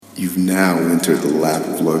You've now entered the lap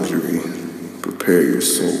of luxury. Prepare your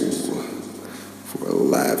soul for a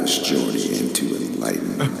lavish journey into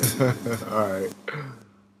enlightenment. All right.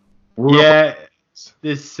 Yeah,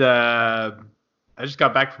 I just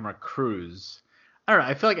got back from a cruise. I don't know.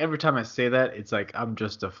 I feel like every time I say that, it's like I'm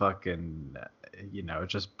just a fucking,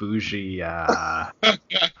 just bougie. I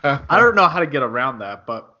don't know how to get around that,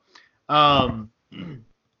 but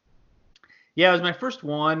yeah, it was my first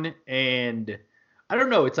one, and I don't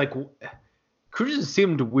know. It's like cruises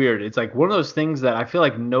seemed weird. It's like one of those things that I feel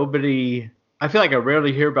like I feel like I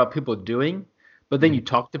rarely hear about people doing, but then you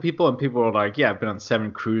talk to people and people are like, yeah, I've been on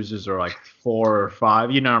 7 cruises or like 4 or 5,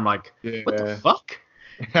 I'm like, what the fuck?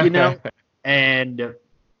 And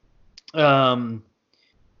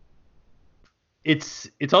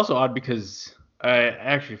it's also odd because I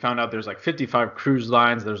actually found out there's like 55 cruise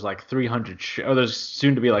lines. There's like 300 there's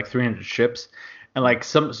soon to be like 300 ships. And like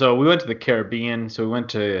so we went to the Caribbean. So we went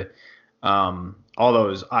to all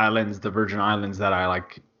those islands, the Virgin Islands that I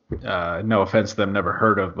like, no offense to them, never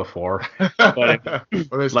heard of before. But well,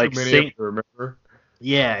 there's like too many to remember.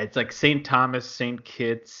 Yeah, it's like St. Thomas, St.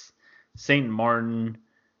 Kitts, St. Martin,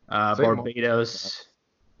 Barbados,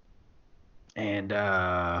 and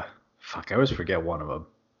fuck, I always forget one of them.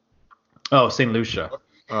 Oh, St. Lucia.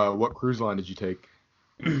 What cruise line did you take?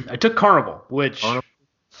 I took Carnival, which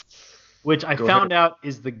I found out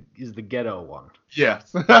is the ghetto one.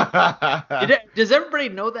 Yes. Does everybody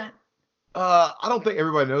know that? I don't think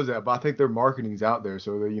everybody knows that, but I think their marketing's out there,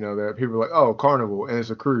 so that that people are like, oh, Carnival, and it's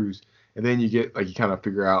a cruise, and then you get like you kind of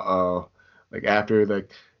figure out like after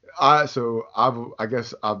like I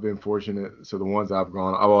guess I've been fortunate. So the ones I've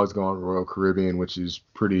always gone Royal Caribbean, which is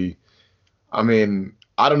pretty. I mean,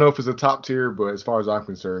 I don't know if it's a top tier, but as far as I'm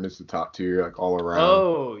concerned, it's the top tier, like all around.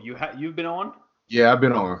 Oh, you've been on? Yeah, I've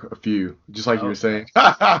been on a few, just like you were saying.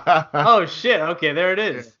 Oh shit! Okay, there it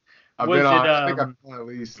is. Yeah. I think I've been on at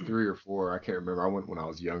least 3 or 4. I can't remember. I went when I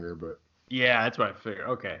was younger, but. Yeah, that's what I figured.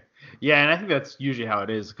 Okay. Yeah, and I think that's usually how it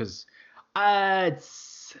is because I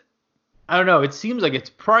don't know. It seems like it's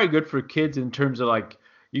probably good for kids in terms of like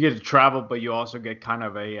you get to travel, but you also get kind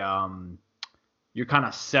of you're kind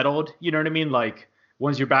of settled. You know what I mean? Like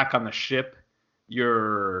once you're back on the ship,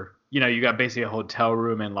 you got basically a hotel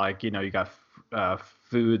room and like you got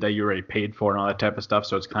food that you already paid for and all that type of stuff.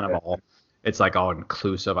 So it's kind of it's like all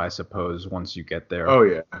inclusive, I suppose, once you get there. Oh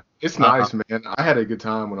yeah, it's nice, man. I had a good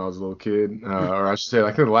time when I was a little kid, or I should say, I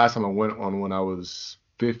think the last time I went on when I was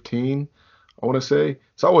 15, I want to say.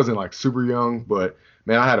 So I wasn't like super young, but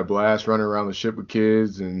man, I had a blast running around the ship with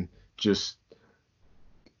kids and just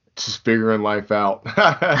figuring life out.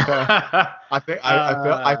 I think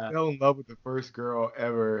I fell in love with the first girl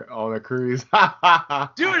ever on a cruise. Dude,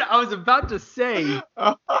 I was about to say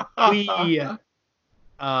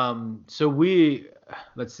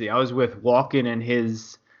let's see, I was with Walken and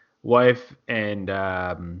his wife and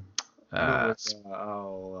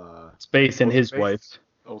Space and his wife.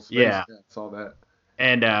 Oh, Space, yeah, I saw that.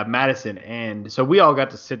 And Madison, and so we all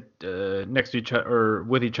got to sit next to each other or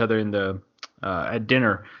with each other in the at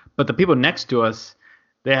dinner. But the people next to us,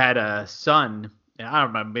 they had a son, and I don't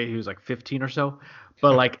remember, maybe he was like 15 or so.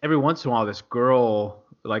 But like every once in a while, this girl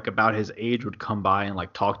like about his age would come by and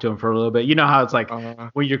like talk to him for a little bit. You know how it's like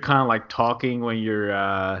when you're kind of like talking when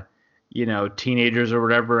you're teenagers or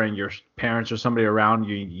whatever, and your parents or somebody around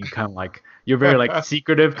you, you kind of like you're very like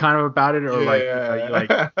secretive kind of about it, or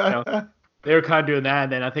they were kind of doing that.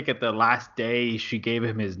 And then I think at the last day she gave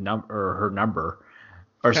him his number or her number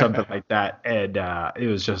or something like that, and it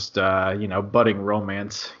was just budding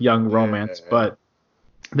romance, young romance. But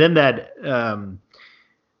then that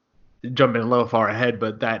jumping a little far ahead,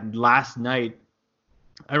 but that last night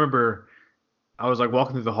I remember I was like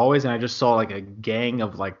walking through the hallways and I just saw like a gang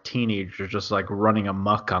of like teenagers just like running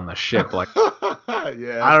amok on the ship. Like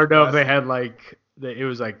I don't know if they had like it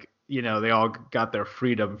was like they all got their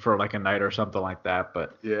freedom for like a night or something like that.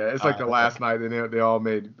 But yeah, it's like the last night and they all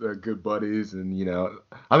made good buddies, and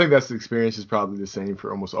I think that's the experience is probably the same for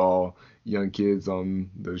almost all young kids on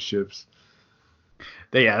those ships.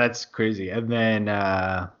 Yeah, that's crazy. And then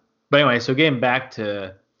but anyway, so getting back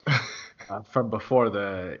to from before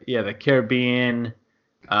the Caribbean.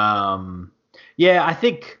 I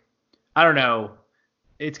think, I don't know,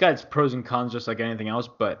 it's got its pros and cons just like anything else,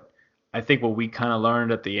 but I think what we kind of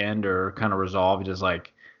learned at the end or kind of resolved is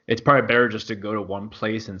like it's probably better just to go to one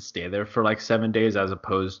place and stay there for like 7 days as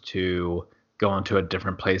opposed to going to a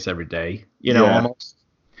different place every day, almost.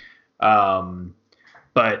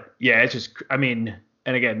 But yeah, it's just, I mean,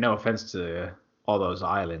 and again, no offense to all those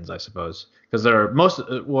islands, I suppose, because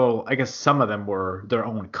I guess some of them were their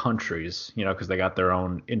own countries, because they got their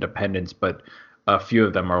own independence. But a few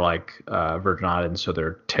of them are like Virgin Islands, so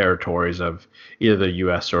they're territories of either the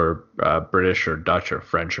U.S. or British or Dutch or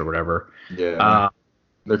French or whatever. Yeah.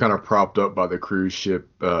 They're kind of propped up by the cruise ship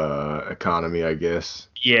economy, I guess.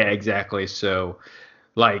 Yeah, exactly. So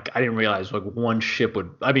like I didn't realize like one ship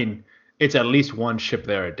would. I mean, it's at least one ship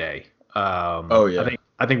there a day. Oh I yeah.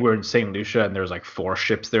 think we were in St. Lucia and there's like 4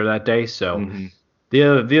 ships there that day. So Hmm. the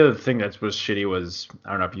other thing that was shitty was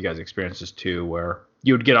I don't know if you guys experienced this too, where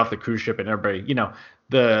you would get off the cruise ship and everybody,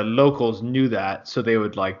 the locals knew that, so they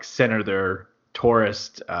would like center their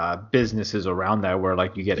tourist businesses around that, where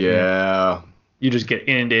like Yeah. you just get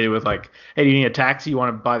inundated with like, hey, do you need a taxi? You want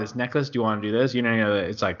to buy this necklace? Do you want to do this?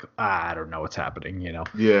 It's like I don't know what's happening.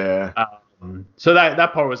 Yeah. So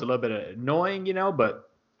that part was a little bit annoying, but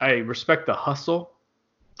I respect the hustle,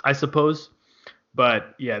 I suppose.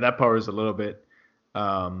 But yeah, that part was a little bit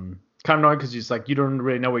kind of annoying because it's like you don't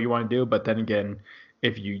really know what you want to do. But then again,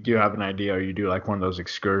 if you do have an idea or you do like one of those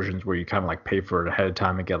excursions where you kind of like pay for it ahead of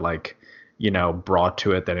time and get like, brought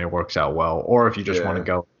to it, then it works out well. Or if you just want to Yeah.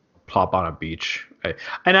 go plop on a beach.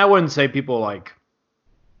 And I wouldn't say people like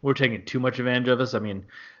were taking too much advantage of us. I mean,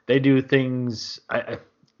 they do things.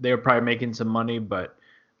 They were probably making some money, but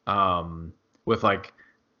with like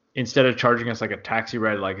instead of charging us like a taxi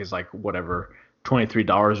ride, like is like whatever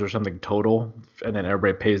 $23 or something total, and then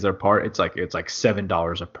everybody pays their part. It's like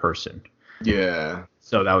 $7 a person. Yeah.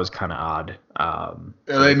 So that was kind of odd. Yeah,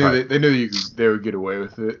 So they they knew probably, they would get away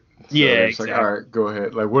with it. So yeah, they're just like, all exactly, right, go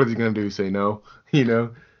ahead. Like, what is he gonna do? Say no? You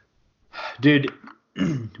know? dude.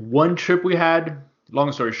 One trip we had.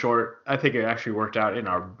 Long story short, I think it actually worked out in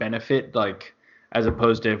our benefit, like as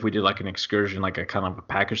opposed to if we did like an excursion, like a kind of a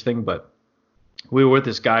package thing. But we were with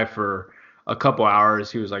this guy for a couple hours.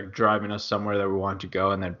 He was like driving us somewhere that we wanted to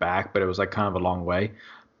go and then back, but it was like kind of a long way.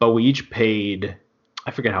 But we each paid,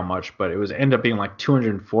 I forget how much, but it was ended up being like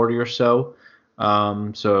 240 or so.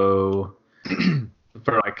 So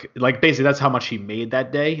for like basically that's how much he made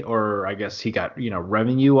that day, or I guess he got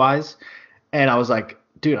revenue wise. And I was like,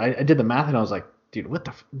 dude, I did the math and I was like, dude,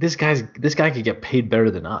 this guy could get paid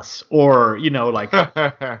better than us, or like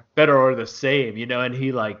better or the same, and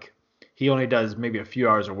he only does maybe a few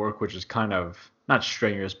hours of work, which is kind of not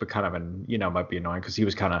strenuous, but kind of might be annoying because he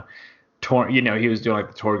was kind of torn, he was doing like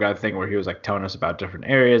the tour guide thing where he was like telling us about different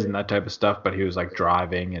areas and that type of stuff, but he was like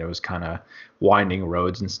driving and it was kind of winding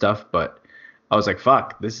roads and stuff. But I was like,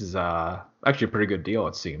 fuck, this is actually a pretty good deal,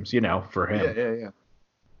 it seems, for Yeah, him. yeah, yeah.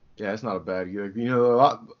 Yeah, it's not a bad gig. A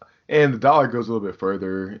lot, and the dollar goes a little bit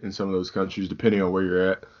further in some of those countries depending on where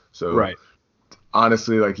you're at. So Right.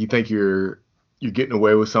 honestly, like you think you're getting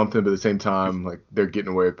away with something, but at the same time, like they're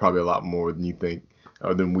getting away with probably a lot more than you think,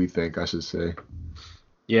 or than we think, I should say.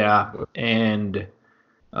 Yeah. But And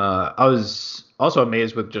I was also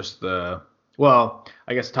amazed with just well,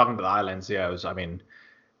 I guess talking to the islands, yeah, I mean,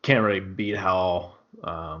 can't really beat how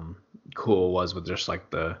cool it was with just like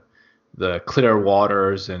the clear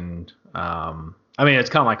waters and I mean, it's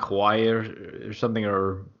kind of like Hawaii or something,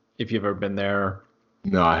 or if you've ever been there,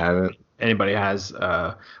 no, I haven't. anybody has,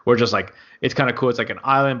 we're just like, it's kind of cool. It's like an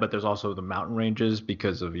island, but there's also the mountain ranges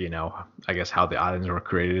because of, I guess how the islands were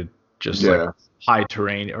created, just like Yeah, high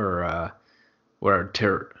terrain or what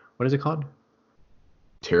is it called?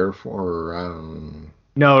 terraform.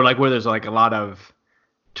 No, like where there's like a lot of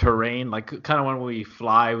terrain, like kind of when we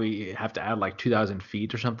fly, we have to add like 2,000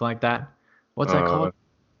 feet or something like that. What's that called?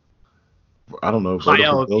 Uh, I don't know, High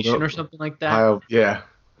vertical elevation buildup. or something like that. Yeah,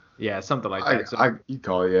 Yeah, something like that. So, you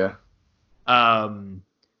call it, yeah. um,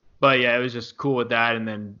 but yeah, it was just cool with that, and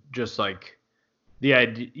then just like the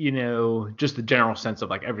idea, just the general sense of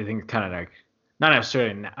like everything kind of like not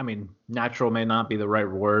necessarily. I mean, natural may not be the right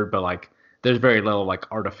word, but like there's very little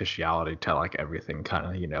like artificiality to like everything, kind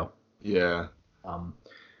of. Yeah. Um,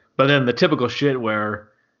 but then the typical shit where,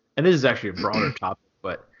 and this is actually a broader topic,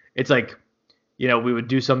 but it's like, we would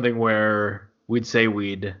do something where we'd say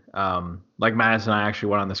like Madison and I actually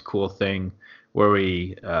went on this cool thing where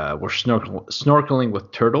we were snorkeling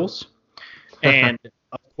with turtles. And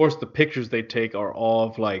of course, the pictures they take are all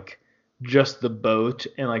of like just the boat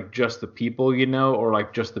and like just the people, or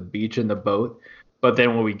like just the beach and the boat. But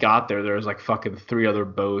then when we got there was like fucking 3 other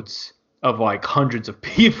boats of like hundreds of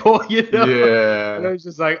people. And I Yeah. was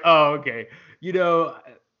just like, oh, okay. You know,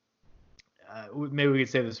 Maybe we could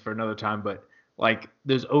save this for another time, but like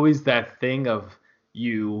there's always that thing of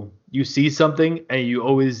you see something and you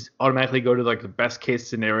always automatically go to like the best case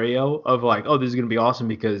scenario of like, oh, this is gonna be awesome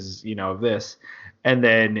because of this, and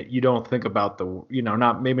then you don't think about the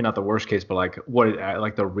not maybe not the worst case, but like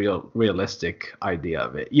like the realistic idea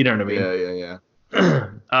of it. You know what I mean? Yeah, yeah, yeah.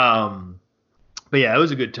 um, but yeah, it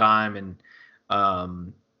was a good time, and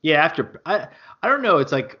um, Yeah, after I don't know.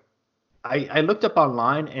 It's like I looked up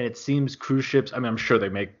online and it seems cruise ships. I mean, I'm sure they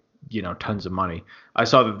make tons of money. I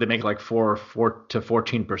saw that they make like 4 to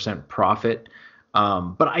 14% profit.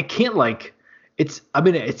 But I can't like it's. I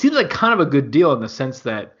mean, it seems like kind of a good deal in the sense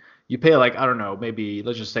that you pay like I don't know, maybe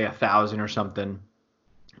let's just say 1,000 or something.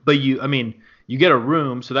 But I mean, you get a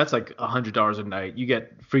room, so that's like $100 a night. You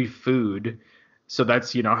get free food, so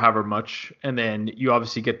that's however much, and then you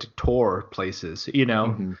obviously get to tour places.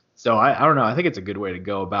 Hmm. So I don't know. I think it's a good way to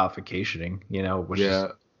go about vacationing, which is Yeah,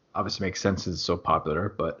 obviously makes sense. It's so popular,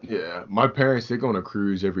 but yeah. My parents, they go on a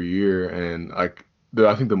cruise every year, and like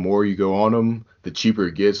I think the more you go on them, the cheaper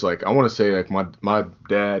it gets. Like I want to say, like my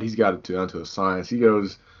dad, he's got it down to a science. He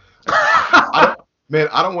goes, like, I don't, man,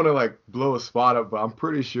 I don't want to like blow a spot up, but I'm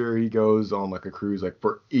pretty sure he goes on like a cruise, like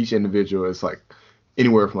for each individual, it's like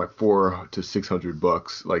anywhere from like 400 to 600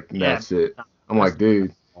 bucks. Like and yeah, that's it. I'm that's like,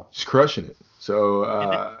 dude, normal. just crushing it. So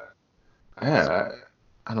And yeah,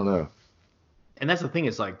 I don't know. and that's the thing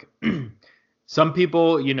is like some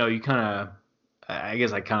people, you kind of I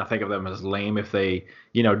guess I kind of think of them as lame if they,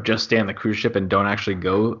 just stay on the cruise ship and don't actually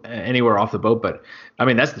go anywhere off the boat. But I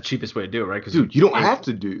mean, that's the cheapest way to do it, right? Because Dude, you don't have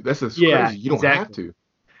to do. That's just yeah, crazy. You don't have exactly. to.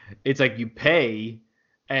 It's like you pay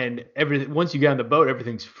and everything once you get on the boat,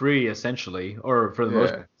 everything's free essentially, or for the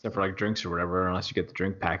most part, Yeah, except for like drinks or whatever, unless you get the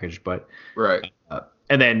drink package. But right.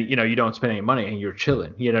 and then you don't spend any money and you're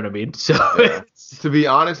chilling. You know what I mean? So Yeah. To be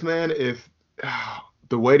honest, man, if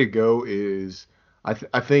the way to go is,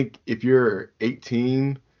 I think if you're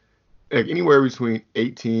 18, like anywhere between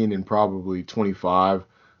 18 and probably 25,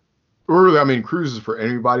 or really, I mean, cruises for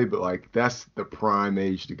anybody, but like that's the prime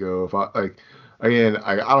age to go. If I like, again,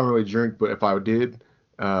 I don't really drink, but if I did,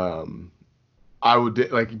 um, I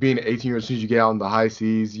would like being 18 years. As soon as you get out in the high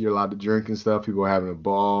seas, you're allowed to drink and stuff. People are having a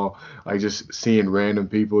ball, like just seeing random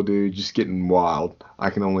people, dude, just getting wild. I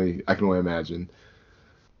can only imagine.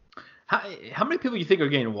 how many people you think are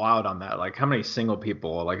getting wild on that? Like how many single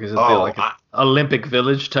people? Like is it Oh, like a Olympic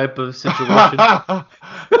Village type of situation? I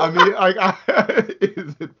mean, like,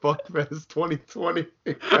 is it Fuckfest 2020?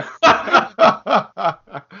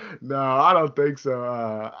 No, I don't think so.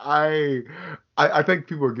 I think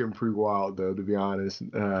people are getting pretty wild though, to be honest.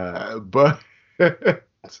 But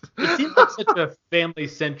It seems like such a family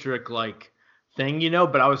centric like thing,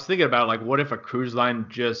 but I was thinking about like what if a cruise line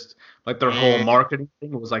just like their whole marketing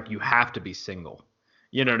thing was like you have to be single.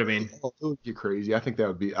 You know what I mean? it would get crazy. I think that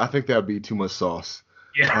would be too much sauce.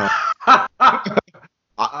 Yeah.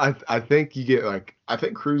 Uh, I think you get like I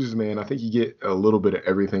think cruises, man. I think you get a little bit of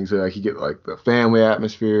everything. So like you get like the family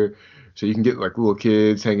atmosphere. So you can get like little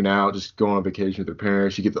kids hanging out, just going on vacation with their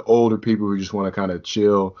parents. You get the older people who just want to kind of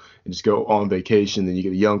chill and just go on vacation. Then you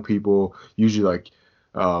get the young people, usually like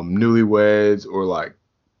newlyweds or like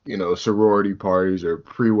sorority parties or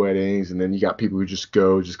pre-weddings. And then you got people who just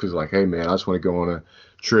go just because like, hey man, I just want to go on a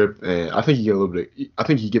trip. And I think you get a little bit. I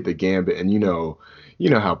think you get the gambit, and you know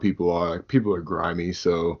how people are. Like people are grimy,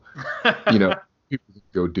 so you know people can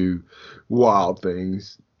go do wild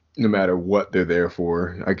things no matter what they're there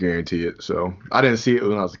for. I guarantee it. So I didn't see it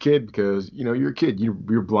when I was a kid because you're a kid. You're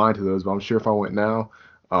blind to those. But I'm sure if I went now,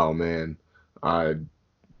 oh man, I'd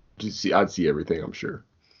I'd see everything. I'm sure.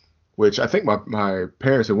 Which I think my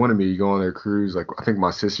parents had wanted me to go on their cruise. Like I think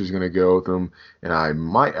my sister's gonna go with them, and I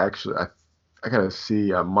might actually. I gotta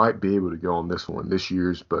see. I might be able to go on this one this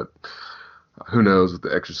year's, but who knows with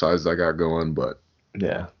the exercises I got going. But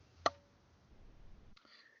yeah.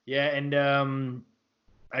 Yeah, and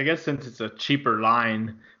I guess since it's a cheaper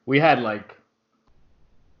line, we had like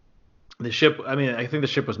the ship. I mean, I think the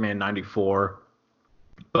ship was made in '94,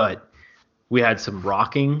 but we had some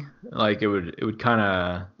rocking. Like it would kind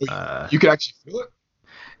of You could actually feel it.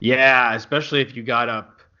 yeah, especially if you got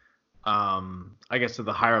up I guess to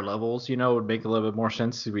the higher levels, it would make a little bit more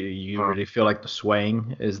sense. You Uh, really feel like the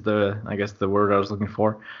swaying is I guess the word I was looking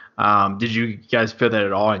for. Did you guys feel that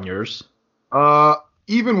at all in yours? uh,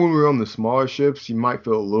 even when we were on the smaller ships, you might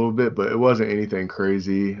feel a little bit, but it wasn't anything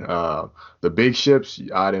crazy. The big ships,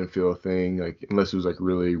 I didn't feel a thing, like unless it was like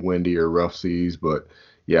really windy or rough seas. But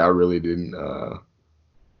yeah, I really didn't.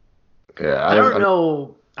 Yeah, I don't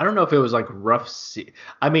know. I don't know if it was like rough sea.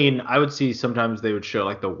 I mean, I would see sometimes they would show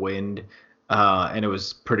like the wind, and it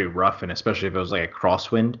was pretty rough, and especially if it was like a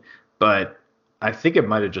crosswind. But I think it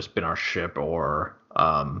might have just been our ship, or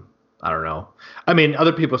I don't know. I mean,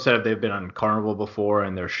 other people said they've been on Carnival before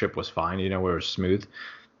and their ship was fine, where it was smooth.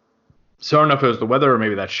 So I don't know if it was the weather or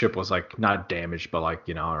maybe that ship was like not damaged, but like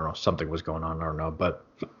I don't know, something was going on. I don't know, but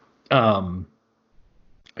um,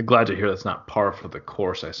 I'm glad to hear that's not par for the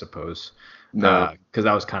course, I suppose. no. Because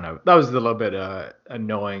that was a little bit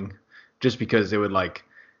annoying, just because it would like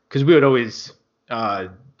because we would always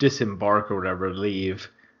disembark or whatever,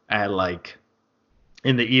 leave at like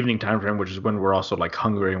in the evening time frame, which is when we're also like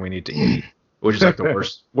hungry and we need to eat, which is like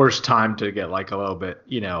the worst time to get like a little bit,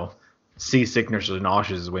 seasickness or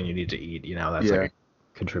nauseous is when you need to eat. That's Yeah. like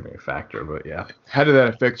a contributing factor. But yeah. How did that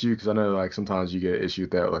affect you? Because I know like sometimes you get issues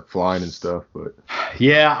with that, like flying and stuff. But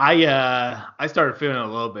Yeah, I started feeling it a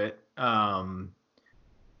little bit,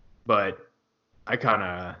 but I kind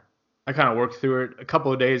of worked through it. A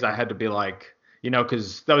couple of days I had to be like,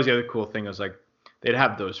 because that was the other cool thing. Was like they'd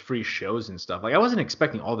have those free shows and stuff. Like I wasn't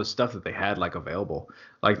expecting all the stuff that they had like available.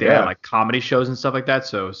 Like they had like comedy shows and stuff like that.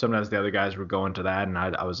 So sometimes the other guys were going to that, and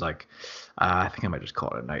I was like, I think I might just call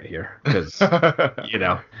it a night here because feeling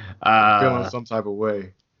some type of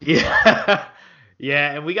way. Yeah,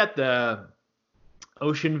 yeah, and we got the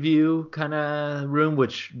ocean view kind of room,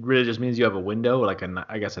 which really just means you have a window, like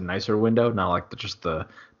I guess a nicer window, not like just the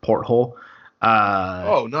porthole.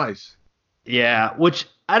 Oh, nice. Yeah, which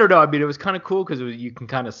I don't know. I mean, it was kind of cool because you can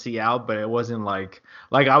kind of see out, but it wasn't like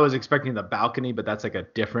I was expecting the balcony, but that's like a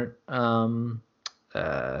different room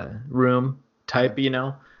type,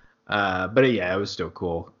 But yeah, it was still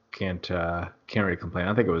cool. Can't really complain.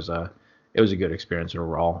 I think it was a good experience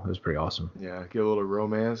overall. It was pretty awesome. Yeah, get a little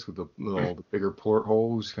romance with the bigger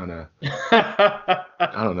portholes, kind of.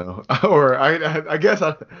 I don't know, or I guess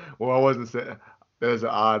I wasn't saying. That's an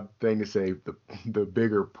odd thing to say. The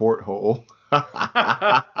bigger porthole.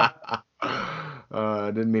 I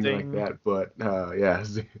didn't mean it like that, but yeah,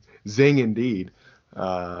 zing indeed.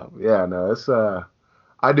 Yeah, no, it's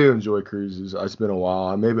I do enjoy cruises. It's been a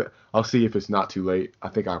while. Maybe I'll see if it's not too late. I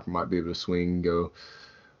think I might be able to swing and go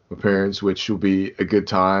with my parents, which will be a good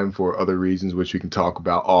time for other reasons, which we can talk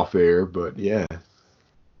about off air. But yeah.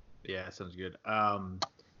 Yeah, sounds good.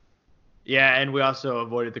 Yeah, and we also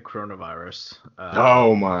avoided the coronavirus.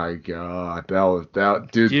 Oh my God,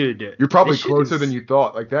 dude. You're probably closer than you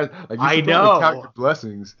thought. Like that, like you should probably count your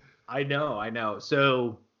blessings. I know.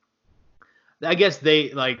 So, I guess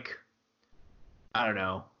they I don't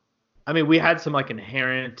know. I mean, we had some like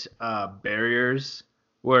inherent barriers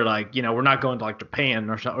where we're not going to like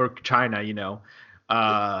Japan or China,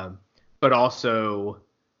 but also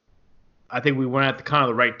I think we weren't at the kind of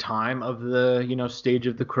the right time of the stage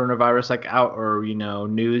of the coronavirus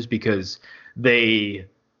news, because they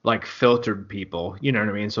filtered people, you know what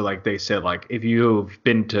I mean? So they said if you've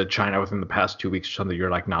been to China within the past 2 weeks or something, you're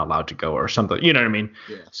not allowed to go or something, you know what I mean?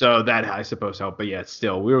 Yeah. So that I suppose helped, but yeah,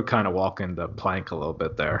 still we were kind of walking the plank a little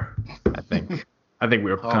bit there. I think we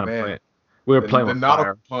were kind of playing. We were playing with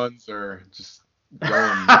fire. The puns are just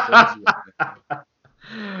going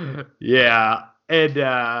crazy. Yeah, and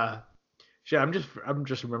shit, I'm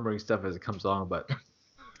just remembering stuff as it comes along, but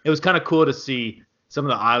it was kind of cool to see some of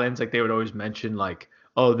the islands. They would always mention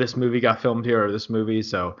oh, this movie got filmed here or this movie.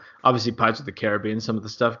 So obviously Pirates of the Caribbean, some of the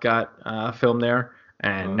stuff got filmed there,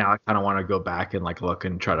 and now I kind of want to go back and look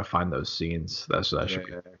and try to find those scenes. That should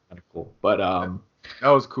be kind of cool. But that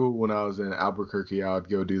was cool when I was in Albuquerque. I would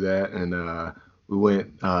go do that, and we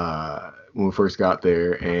went when we first got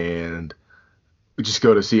there, and we just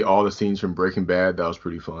go to see all the scenes from Breaking Bad. That was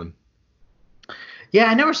pretty fun. Yeah,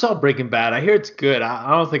 I never saw Breaking Bad. I hear it's good.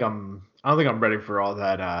 I don't think I'm ready for all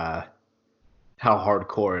that. How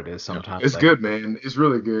hardcore it is sometimes. It's good, man. It's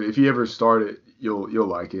really good. If you ever start it, you'll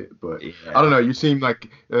like it. But yeah. I don't know. You seem like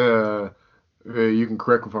you can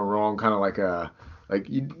correct me if I'm wrong. Kind of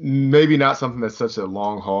maybe not something that's such a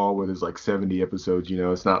long haul where there's 70 episodes.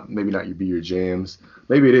 It's not maybe not your jams.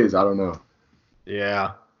 Maybe it is. I don't know.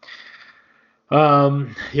 Yeah.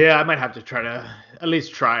 Yeah, I might have to try to at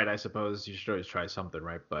least try it. I suppose you should always try something,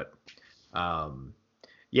 right? But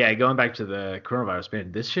yeah, going back to the coronavirus,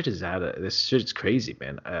 man, this shit's crazy,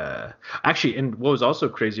 man. Actually, and what was also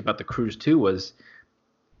crazy about the cruise too was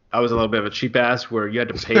I was a little bit of a cheap ass where you had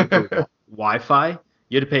to pay for Wi-Fi.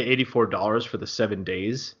 You had to pay $84 for the 7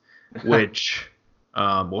 days, which,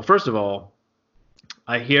 well, first of all,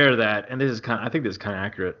 I hear that, and I think this is kind of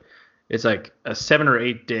accurate. It's a 7 or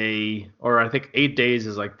 8 day, or I think 8 days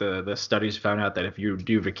is the studies found out that if you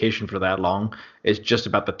do vacation for that long, it's just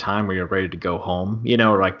about the time where you're ready to go home,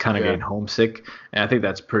 or getting homesick. And I think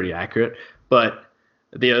that's pretty accurate. But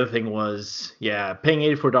the other thing was, yeah, paying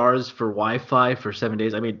 $84 for Wi-Fi for 7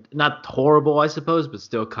 days. I mean, not horrible, I suppose, but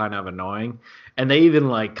still kind of annoying. And they even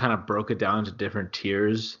kind of broke it down into different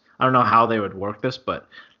tiers. I don't know how they would work this, but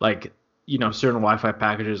certain Wi-Fi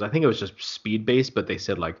packages, I think it was just speed based, but they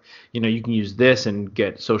said you can use this and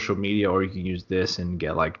get social media, or you can use this and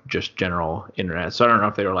get just general internet. So I don't know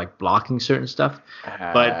if they were blocking certain stuff,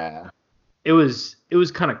 but it was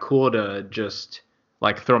kind of cool to just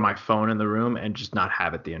throw my phone in the room and just not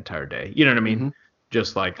have it the entire day. You know what I mean?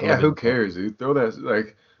 just like Yeah, who living. cares, dude? Throw that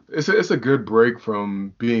like it's a good break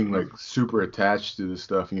from being like super attached to this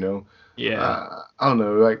stuff, you know. Yeah. I don't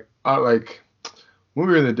know, like I like when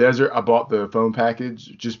we were in the desert, I bought the phone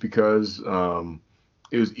package just because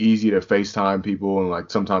it was easy to FaceTime people and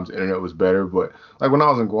like sometimes the internet was better. But like when I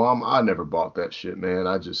was in Guam, I never bought that shit, man.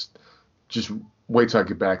 I just wait till I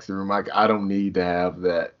get back to the room. Like I don't need to have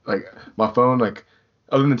that. Like my phone, like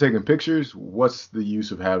other than taking pictures, what's the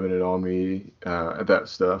use of having it on me at that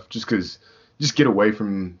stuff? Just get away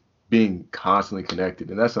from being constantly connected,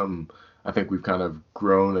 and that's something I think we've kind of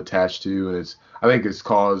grown attached to, and I think it's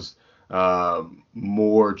caused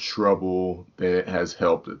more trouble than it has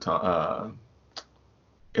helped in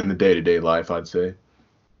the day to day life, I'd say.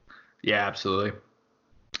 Yeah, absolutely.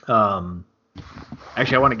 Um,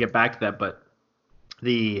 Actually, I want to get back to that, but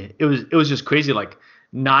it was just crazy, like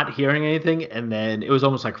not hearing anything, and then it was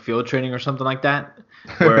almost like field training or something like that,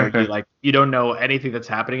 where you don't know anything that's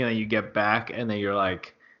happening, and then you get back, and then you're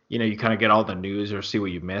like, you kind of get all the news or see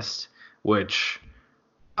what you missed, which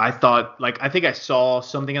I thought, like, I think I saw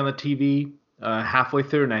something on the TV halfway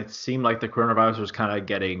through, and it seemed like the coronavirus was kind of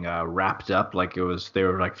getting wrapped up, like they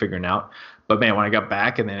were like figuring out. But man, when I got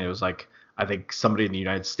back, and then it was like, I think somebody in the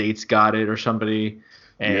United States got it or somebody,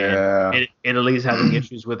 and Yeah, Italy's having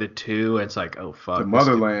issues with it too. It's like, oh the fuck,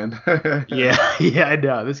 motherland. yeah, yeah, I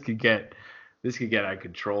know this could get out of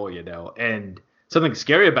control, and something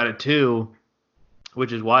scary about it too,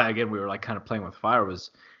 which is why again we were like kind of playing with fire,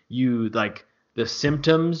 was you like the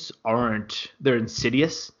symptoms aren't, they're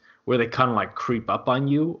insidious, where they kind of like creep up on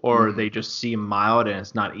you, or Mhm. they just seem mild and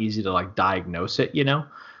it's not easy to like diagnose it,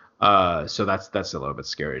 so that's a little bit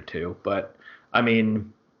scary too. But I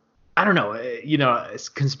mean, I don't know,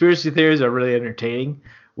 conspiracy theories are really entertaining,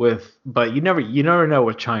 but you never know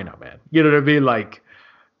with China, man. You know what I mean? Like,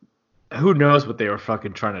 who knows what they were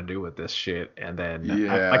fucking trying to do with this shit. And then I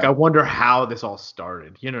Yeah, wonder how this all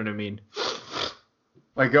started. You know what I mean?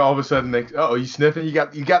 like all of a sudden oh, you sniffing? You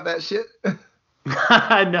got that shit?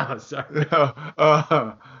 No, sorry.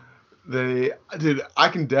 No, they, dude, I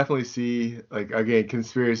can definitely see, like, again,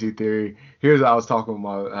 conspiracy theory. Here's what I was talking with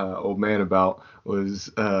my old man about was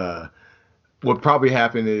what probably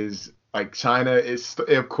happened is like China is,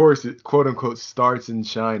 of course, it quote unquote starts in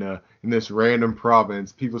China in this random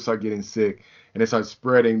province. People start getting sick and it starts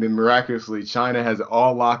spreading. Then miraculously, China has it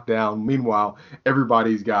all locked down. Meanwhile,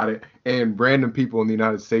 everybody's got it, and random people in the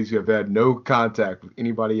United States who have had no contact with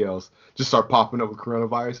anybody else just start popping up with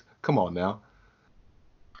coronavirus. Come on now.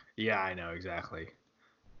 Yeah, I know exactly.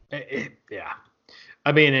 Yeah.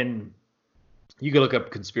 I mean, and you can look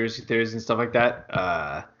up conspiracy theories and stuff like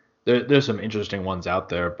that. There's some interesting ones out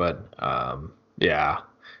there, but yeah.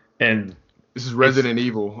 And This is it's Resident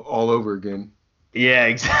Evil all over again. yeah,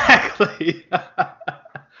 exactly.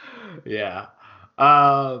 Yeah.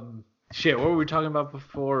 Shit, what were we talking about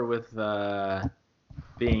before with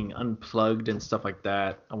being unplugged and stuff like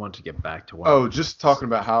that? I want to get back to one of Oh, them. just talking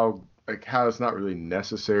about how it's not really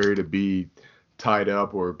necessary to be tied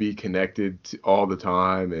up or be connected all the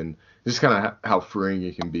time, and just kind of how freeing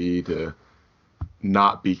it can be to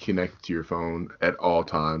not be connected to your phone at all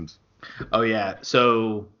times. Oh yeah.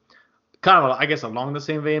 So kind of I guess along the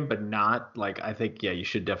same vein, but not like, I think yeah, you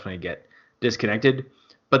should definitely get disconnected.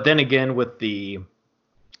 But then again, with the,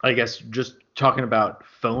 I guess, just talking about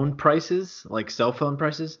phone prices, like cell phone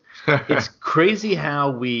prices, it's crazy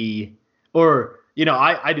how we, or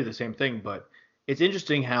I do the same thing, but it's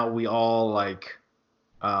interesting how we all like,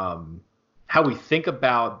 how we think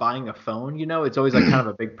about buying a phone. It's always like kind of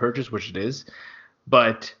a big purchase, which it is.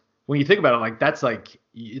 But when you think about it, like that's like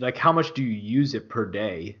how much do you use it per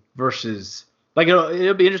day versus, like,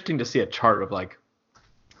 it'll be interesting to see a chart of like,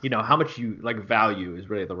 how much you like, value is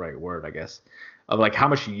really the right word, I guess, of like how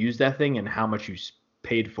much you use that thing and how much you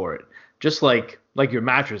paid for it. Just like your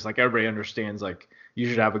mattress, like everybody understands, like you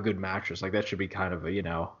should have a good mattress, like that should be kind of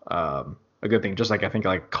a good thing. Just like I think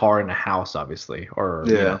like car and a house, obviously, or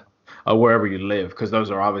Yeah. wherever you live, because those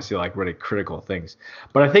are obviously like really critical things.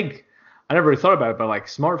 But I think I never really thought about it, but like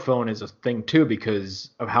smartphone is a thing too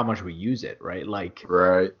because of how much we use it, right? Like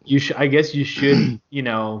Right. I guess you should,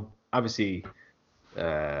 obviously,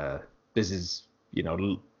 uh, this is,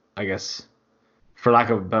 I guess, for lack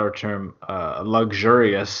of a better term, a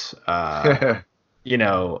luxurious,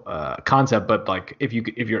 concept. But like, if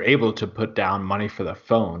you're able to put down money for the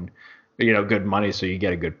phone, good money, so you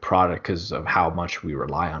get a good product because of how much we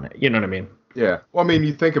rely on it. You know what I mean? Yeah. Well, I mean,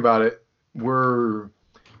 you think about it, we're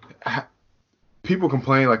ha- people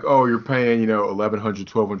complain like, oh, you're paying, 1,100,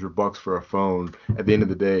 1,200 bucks for a phone at the end of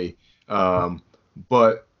the day.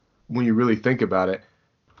 But when you really think about it,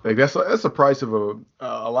 like that's the price of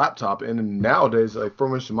a laptop, and nowadays, like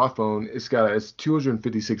for instance, my phone, it's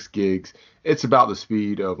 256 gigs. It's about the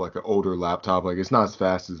speed of like an older laptop. Like it's not as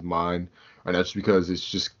fast as mine, and that's because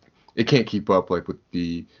it can't keep up like with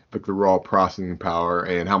the raw processing power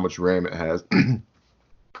and how much RAM it has.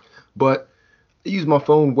 But I use my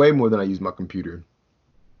phone way more than I use my computer,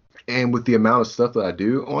 and with the amount of stuff that I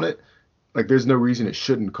do on it, like there's no reason it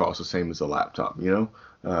shouldn't cost the same as a laptop, you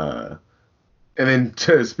know. And then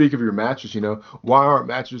to speak of your mattress, why aren't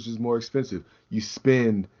mattresses more expensive? You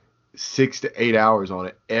spend 6 to 8 hours on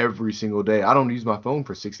it every single day. I don't use my phone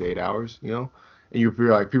for 6 to 8 hours, and people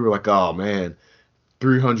are like, oh man,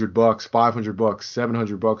 $300, $500,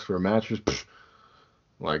 $700 for a mattress. Psh,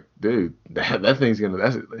 like, dude, that thing's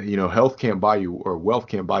health can't buy you, or wealth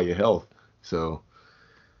can't buy you health. So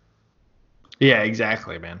Yeah,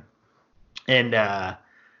 exactly, man. And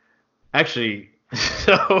actually,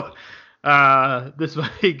 so this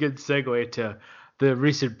might be a good segue to the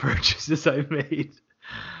recent purchases I made.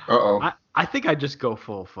 I think I just go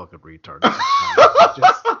full fucking retard.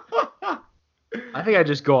 I think I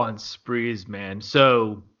just go on sprees, man.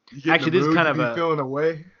 So actually, this is kind of a feeling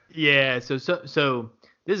away. Yeah. So this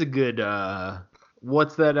is a good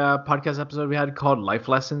what's that podcast episode we had called Life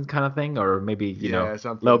Lessons kind of thing, or maybe a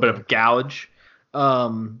little bit of gouge.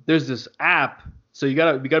 There's this app, so you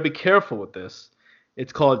gotta be careful with this.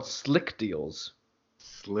 It's called Slick Deals.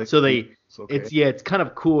 It's kind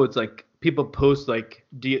of cool. It's like people post like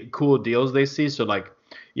cool deals they see. So like,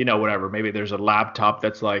 whatever. Maybe there's a laptop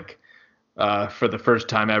that's like, for the first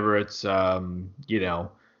time ever, it's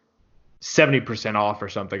 70% off or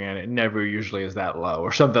something, and it never usually is that low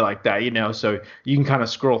or something like that. So you can kind of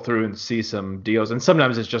scroll through and see some deals, and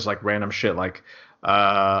sometimes it's just like random shit like,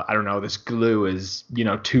 I don't know, this glue is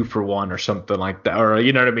 2 for 1 or something like that, or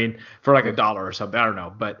you know what I mean, for like $1 or something. I don't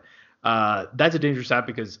know, but that's a dangerous app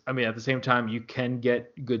because at the same time you can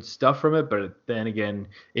get good stuff from it, but then again,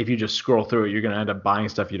 if you just scroll through it, you're gonna end up buying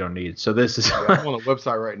stuff you don't need. So this is I'm on the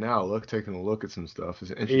website right now, taking a look at some stuff.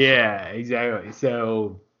 It's interesting. Yeah, exactly.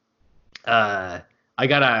 So I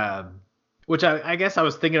got which I guess I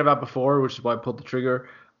was thinking about before, which is why I pulled the trigger,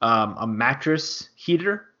 a mattress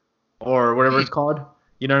heater or whatever it's called.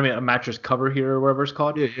 You know what I mean? A mattress cover heater or whatever it's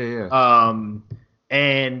called. Yeah.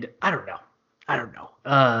 And I don't know.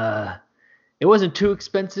 It wasn't too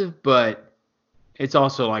expensive, but it's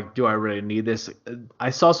also like, do I really need this? I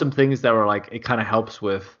saw some things that were like, it kind of helps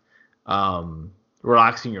with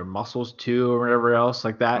relaxing your muscles too, or whatever else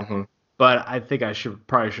like that. Mm-hmm. But I think I should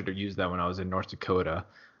have used that when I was in North Dakota.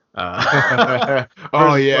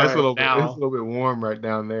 Oh yeah, it's a little bit warm right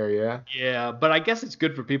down there, yeah. Yeah, but I guess it's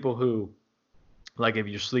good for people who, like, if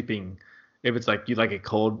you're sleeping, if it's like you like it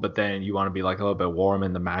cold, but then you want to be like a little bit warm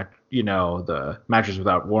in the the mattress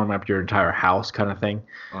without warming up your entire house, kind of thing.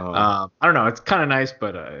 I don't know, it's kind of nice,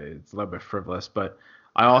 but it's a little bit frivolous. But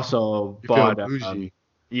I also bought,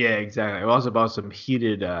 yeah, exactly. I also bought some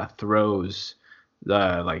heated throws,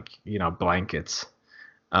 blankets.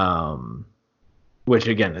 Which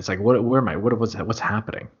again, it's like, what's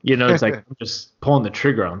happening? It's like I'm just pulling the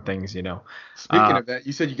trigger on things, Speaking of that,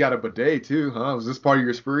 you said you got a bidet too, huh? Was this part of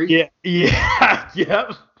your spree? Yeah,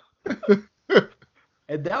 yep.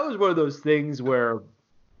 And that was one of those things where,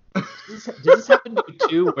 does this happen to you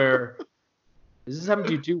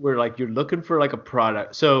too? Where like you're looking for like a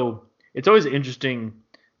product? So it's always interesting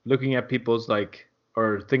looking at people's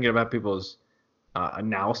or thinking about people's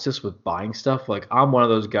analysis with buying stuff. Like I'm one of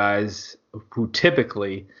those guys who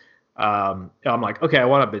typically I'm like, okay, I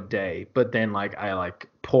want a bidet, but then like I like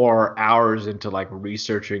pour hours into like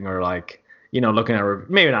researching or like looking at,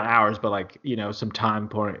 maybe not hours, but like some time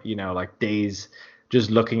pouring, like days just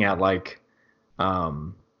looking at like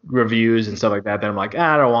reviews and stuff like that. Then I'm like,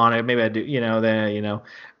 I don't want it, maybe I do,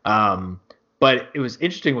 but it was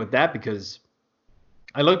interesting with that because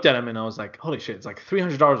I looked at them and I was like, holy shit, it's like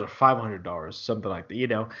 $300 or $500, something like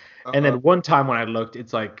that, And then one time when I looked,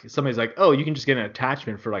 it's like somebody's like, oh, you can just get an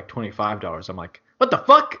attachment for like $25. I'm like, what the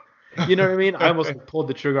fuck? You know what I mean? I almost pulled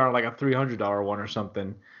the trigger on like a $300 one or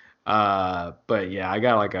something. But yeah, I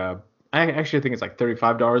got like I actually think it's like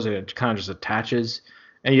 $35, and it kind of just attaches,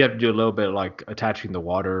 and you have to do a little bit like attaching the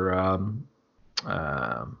water,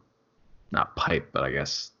 not pipe, but I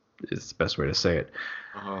guess is the best way to say it.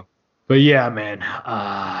 But yeah, man,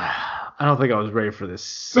 I don't think I was ready for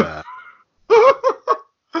this. The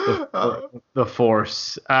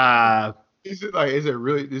force. Is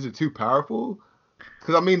it too powerful?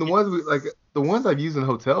 Because I mean, the ones I've used in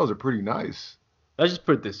hotels are pretty nice. Let's just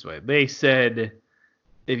put it this way: they said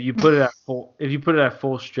if you put it at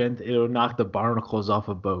full strength, it'll knock the barnacles off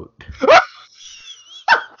a boat.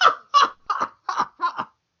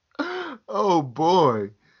 Oh boy.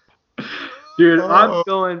 Dude, I'm Oh,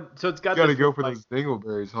 going. So it's got you gotta this go for like, those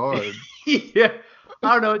dingleberries hard. yeah.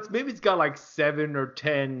 I don't know. It's got like 7 or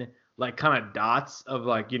 10 like kind of dots of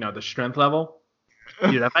like the strength level.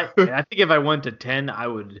 Dude, I think if I went to 10, I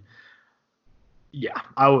would. Yeah,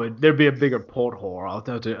 I would. There'd be a bigger port hole. I'll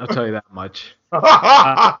tell you that much.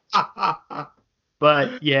 Uh,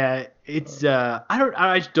 but yeah, it's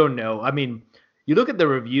I just don't know. I mean, you look at the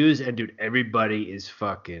reviews and dude, everybody is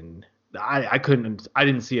fucking. I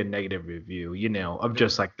didn't see a negative review, of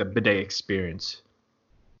just like the bidet experience.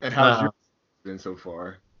 And how's Uh, yours been so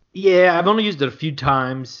far? yeah, I've only used it a few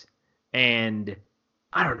times, and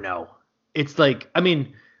I don't know. It's like, I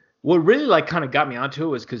mean, what really like kind of got me onto it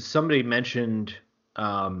was because somebody mentioned,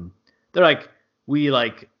 they're like, we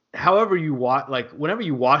like, however you wash, like whenever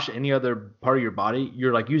you wash any other part of your body,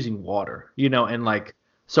 you're like using water, and like,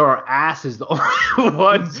 so our ass is the only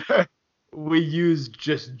one we use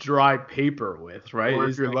just dry paper with, right? Or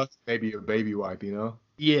if It's you're like, lucky, maybe a baby wipe, you know?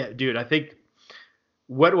 yeah, dude, I think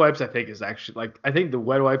wet wipes, I think is actually like, I think the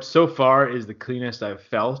wet wipes so far is the cleanest I've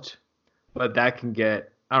felt, but that can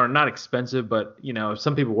get, I don't know, not expensive, but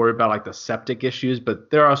some people worry about like the septic issues, but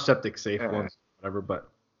there are septic safe Yeah. ones, whatever. But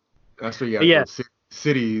That's where you gotta yeah, go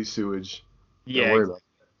city sewage. Don't yeah. worry about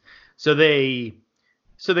So they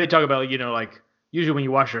talk about like usually when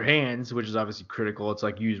you wash your hands, which is obviously critical, it's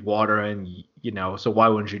like use water and so why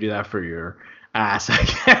wouldn't you do that for your ass, I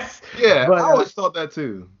guess. it. Yeah, But I always thought that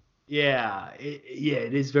too. yeah,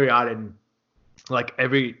 it is very odd and like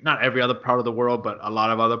not every other part of the world, but a lot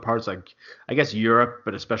of other parts, like I guess Europe,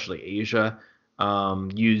 but especially Asia,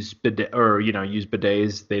 use bidet or use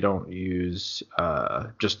bidets. They don't use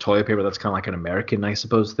just toilet paper. That's kind of like an American, I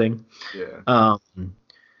suppose, thing. Yeah.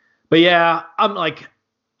 But yeah, I'm like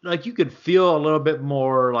you could feel a little bit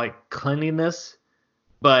more like cleanliness,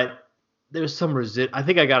 but there's some I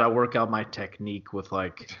think I gotta work out my technique with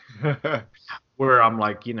like where I'm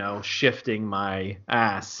like, shifting my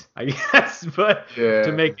ass, I guess, but to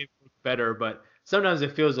Yeah. make it look better. But sometimes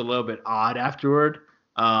it feels a little bit odd afterward.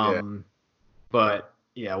 Yeah. But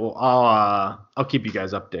yeah, well, I'll keep you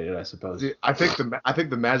guys updated, I suppose. See, I think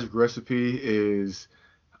the magic recipe is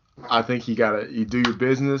I think you do your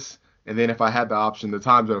business, and then if I had the option, the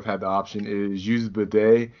times that I've had the option is use the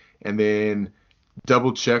bidet and then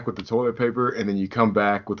double check with the toilet paper, and then you come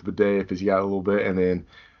back with the bidet if it's got a little bit, and then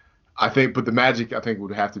but the magic I think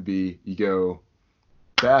would have to be you go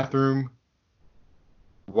bathroom,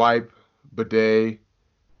 wipe, bidet,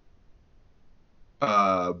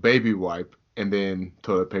 baby wipe, and then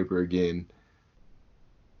toilet paper again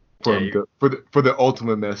Yeah, for the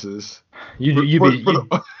ultimate messes. you For be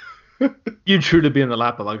you true to be in the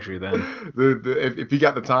lap of luxury then. if you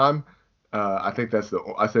got the time, I think that's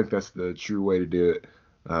the true way to do it.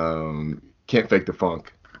 Can't fake the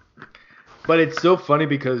funk. But it's so funny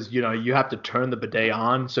because you have to turn the bidet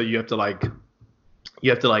on, so you have to like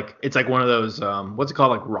it's like one of those what's it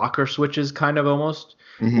called, like rocker switches kind of almost,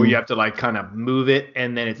 where you have to like kind of move it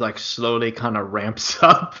and then it's like slowly kind of ramps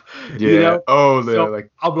up. Yeah. Oh, So like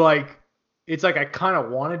I'm like, it's like I kind of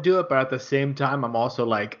want to do it, but at the same time I'm also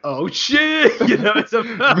like, oh shit, it's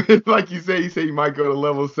a like you say you might go to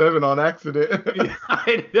level 7 on accident.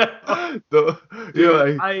 I know.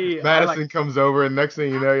 Like I Madison like comes over, and next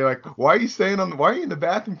thing you know, you're like, why are you in the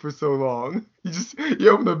bathroom for so long? You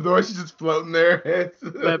open the door, she's just floating there.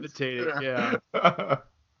 levitating, yeah. I'm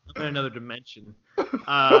in another dimension.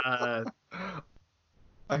 Uh,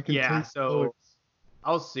 I can yeah, taste so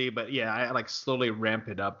I'll see, but yeah, I like slowly ramp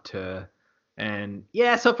it up to, and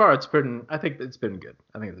yeah, so far I think it's been good.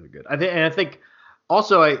 I think it's been good. I think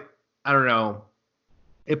also I don't know,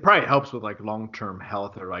 it probably helps with like long-term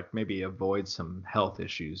health or like maybe avoid some health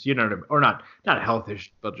issues, what I mean? Or not health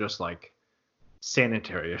issues, but just like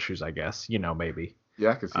sanitary issues, I guess, maybe.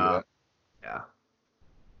 Yeah, I can see that. Yeah.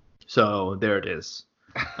 So there it is.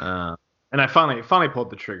 And I finally pulled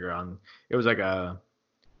the trigger on. It was like I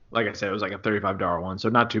said, it was like a $35 one, so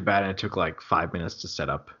not too bad. And it took like 5 minutes to set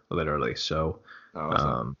up, literally. So,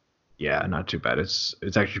 Awesome. yeah, not too bad. It's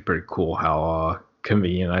actually pretty cool how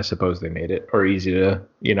convenient I suppose they made it, or easy to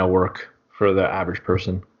work for the average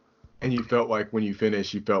person. And you felt like when you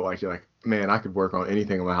finished, you felt like you're like, man, I could work on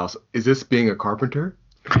anything in my house. Is this being a carpenter?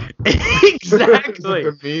 Exactly. It's like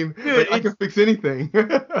the meme. Dude, Like, I can fix anything.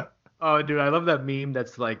 Oh, dude, I love that meme.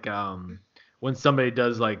 That's like when somebody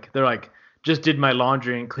does like they're like just did my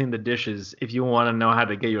laundry and cleaned the dishes. If you want to know how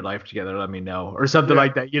to get your life together, let me know, or something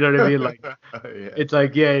like that. You know what I mean? Like Yeah. it's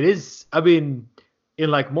like yeah, it is. I mean, in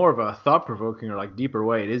like more of a thought-provoking or like deeper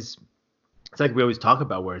way, it is. It's like we always talk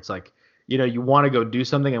about where it's like you want to go do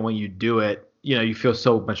something, and when you do it, you feel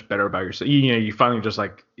so much better about yourself. You finally just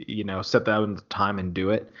like, set that in the time and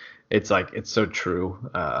do it. It's like, it's so true.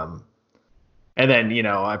 And then,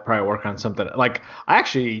 I probably work on something like I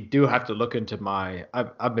actually do have to look into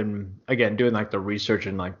I've been again doing like the research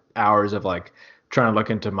and like hours of like trying to look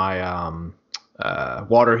into my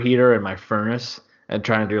water heater and my furnace and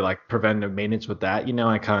trying to do like preventive maintenance with that.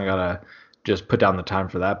 I kind of gotta just put down the time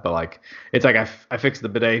for that. But like it's like I fix the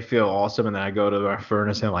bidet, feel awesome, and then I go to my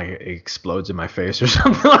furnace and like it explodes in my face or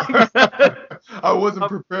something like that. I wasn't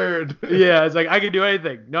prepared. Yeah, it's like I can do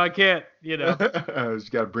anything. No, I can't. I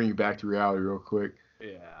just got to bring you back to reality real quick. Yeah.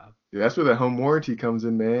 Yeah, that's where the home warranty comes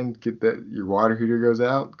in, man. Get that your water heater goes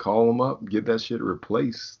out, call them up, get that shit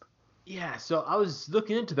replaced. Yeah, so I was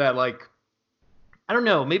looking into that. Like, I don't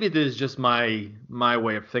know, maybe this is just my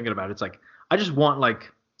way of thinking about it. It's like I just want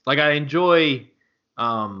like I enjoy.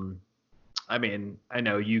 I mean, I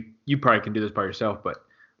know you probably can do this by yourself, but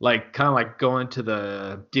like kind of like going to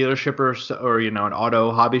the dealership or an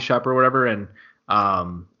auto hobby shop or whatever, and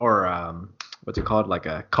or what's it called, like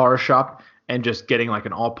a car shop, and just getting like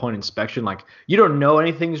an all point inspection. Like you don't know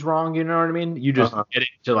anything's wrong, you know what I mean? You just get it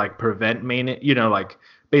to like prevent maintenance, like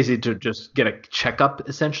basically to just get a checkup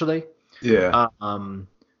essentially. Yeah.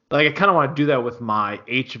 Like I kind of want to do that with my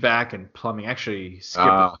HVAC and plumbing. Actually,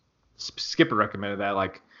 Skipper recommended that.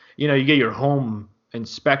 Like, you get your home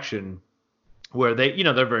inspection where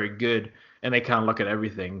they're very good and they kind of look at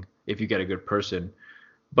everything if you get a good person.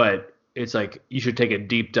 But it's like you should take a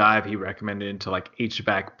deep dive. He recommended into like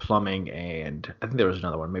HVAC, plumbing, and I think there was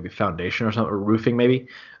another one, maybe foundation or something, or roofing maybe.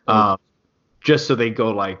 Just so they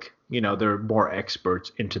go like, they're more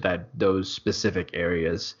experts into those specific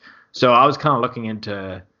areas. So I was kind of looking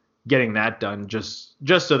into getting that done just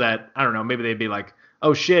so that, I don't know, maybe they'd be like,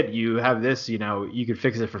 oh shit, you have this, you could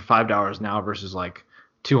fix it for $5 now versus like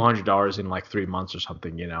 $200 in like 3 months or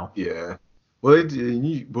something, Yeah. Well,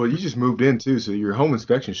 you just moved in too, so your home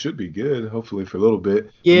inspection should be good, hopefully for a little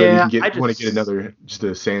bit. Yeah, maybe you want to get another just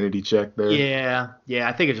a sanity check there. Yeah.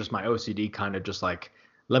 I think it's just my OCD kind of just like,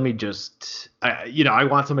 let me just, I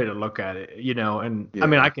want somebody to look at it, and Yeah. I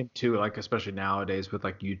mean I can too, like especially nowadays with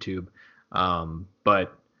like YouTube,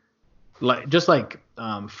 but like just like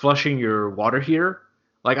flushing your water heater.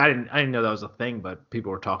 Like I didn't know that was a thing, but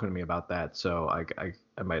people were talking to me about that, so I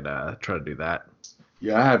might try to do that.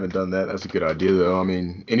 Yeah, I haven't done that. That's a good idea though. I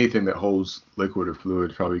mean, anything that holds liquid or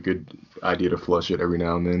fluid, probably a good idea to flush it every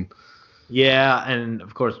now and then. Yeah, and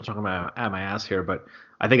of course I'm talking about at my ass here, but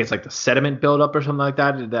I think it's like the sediment buildup or something like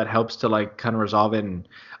that helps to like kind of resolve it. And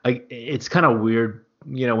like it's kind of weird,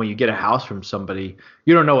 when you get a house from somebody,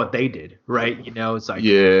 you don't know what they did, right? It's like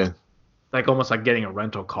like almost like getting a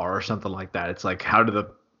rental car or something like that. It's like, how do the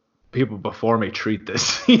people before me treat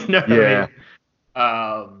this? You know what I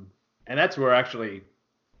mean? And that's where actually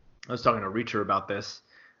I was talking to Reacher about this,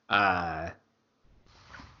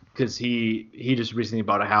 because he just recently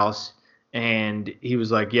bought a house, and he was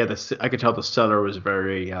like, yeah, I could tell the seller was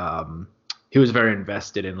very he was very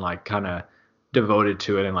invested in like kind of devoted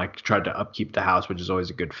to it and like tried to upkeep the house, which is always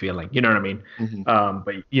a good feeling. You know what I mean? Mm-hmm.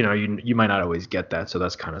 But you might not always get that, so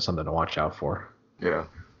that's kind of something to watch out for. Yeah.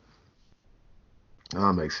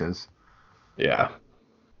 That makes sense. Yeah.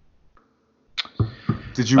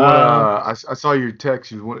 Did you I saw your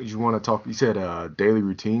text. You want to talk? You said daily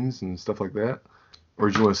routines and stuff like that, or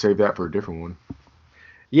did you want to save that for a different one?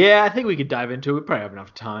 Yeah, I think we could dive into it. We probably have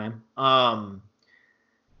enough time.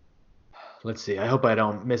 Let's see. I hope I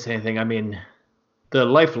don't miss anything. I mean, the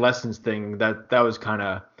life lessons thing that was kind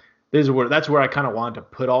of that's where I kind of wanted to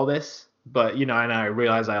put all this, but and I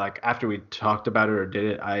realized I like after we talked about it or did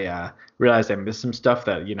it, I realized I missed some stuff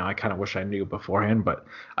that I kind of wish I knew beforehand. But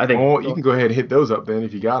I think you can go ahead and hit those up then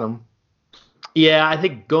if you got them. Yeah, I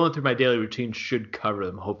think going through my daily routine should cover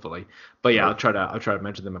them hopefully. But yeah, I'll try to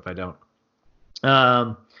mention them if I don't.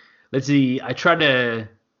 Let's see. I tried to,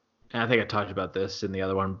 and I think I talked about this in the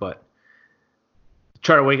other one, but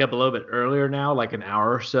try to wake up a little bit earlier now, like an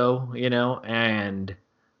hour or so, and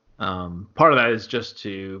part of that is just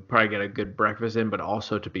to probably get a good breakfast in, but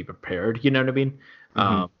also to be prepared. You know what I mean?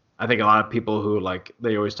 Mm-hmm. I think a lot of people who like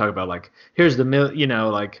they always talk about like here's the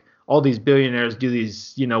like all these billionaires do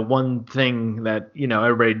these one thing that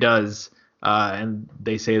everybody does. And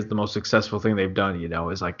they say is the most successful thing they've done,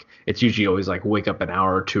 is like it's usually always like wake up an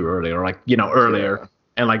hour or two early or like earlier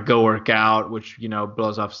and like go work out, which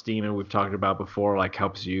blows off steam, and we've talked about before, like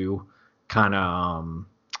helps you kind of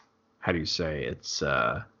how do you say it's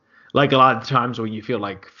like a lot of times when you feel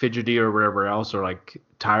like fidgety or whatever else or like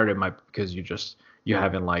tired, it might be because you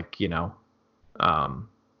haven't like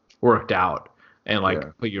worked out and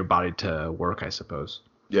like put your body to work, I suppose.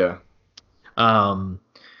 Yeah.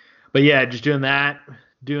 But yeah, just doing that,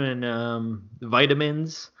 doing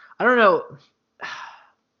vitamins. I don't know.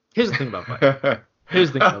 Here's the thing about vitamins.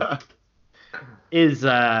 Here's the thing about is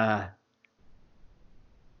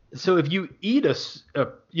so if you eat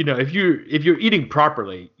if you're eating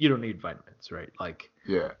properly, you don't need vitamins, right? Like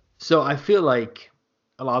Yeah. so I feel like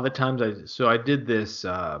a lot of the times I did this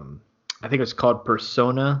I think it's called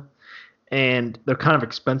Persona, and they're kind of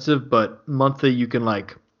expensive, but monthly you can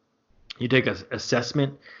like you take a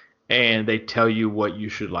assessment and they tell you what you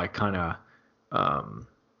should like kind of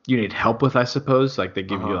you need help with, I suppose. Like they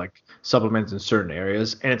give you Uh-huh. like supplements in certain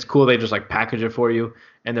areas, and it's cool. They just like package it for you,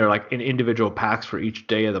 and they're like in individual packs for each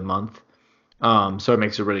day of the month. So it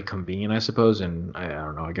makes it really convenient, I suppose. And I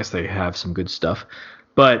don't know. I guess they have some good stuff,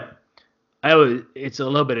 but it's a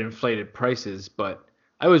little bit inflated prices. But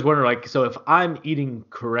I always wonder, like, so if I'm eating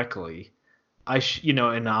correctly, and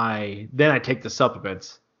I take the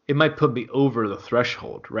supplements, it might put me over the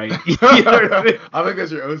threshold, right? You know what I mean? I think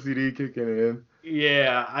that's your OCD kicking in.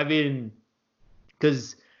 Yeah, I mean,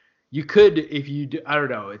 because you could if you do, I don't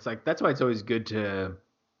know. It's like that's why it's always good to,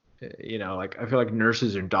 like I feel like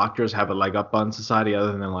nurses and doctors have a leg up on society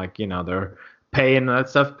other than like their pay and that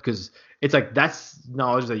stuff because it's like that's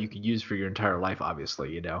knowledge that you could use for your entire life,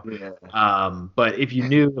 obviously. Yeah. But if you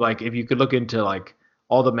knew like if you could look into like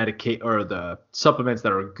all the medicate or the supplements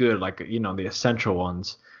that are good, like the essential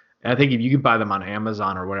ones, and I think if you can buy them on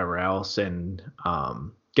Amazon or whatever else and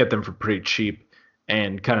get them for pretty cheap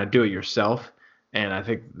and kind of do it yourself. And I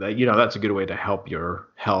think that that's a good way to help your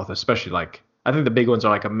health, especially like I think the big ones are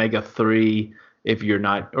like omega-3 if you're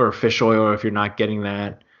not, or fish oil if you're not getting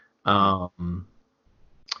that. Um,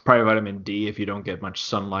 Probably vitamin D if you don't get much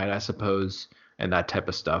sunlight, I suppose, and that type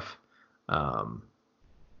of stuff. Um,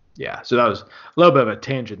 yeah, so that was a little bit of a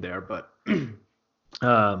tangent there, but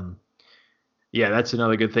um, yeah, that's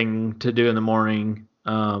another good thing to do in the morning.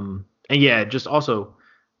 And yeah, just also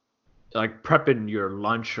like prepping your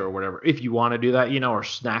lunch or whatever if you want to do that, or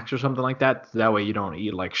snacks or something like that. That way you don't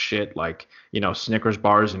eat like shit, like Snickers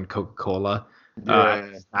bars and Coca-Cola. Yeah.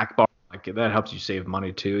 Snack bar like that helps you save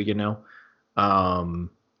money too. Um,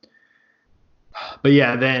 but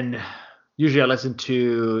yeah, then usually I listen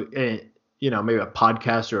to maybe a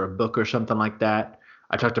podcast or a book or something like that.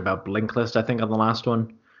 I talked about Blinkist, I think, on the last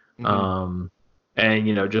one. Hmm. Um, and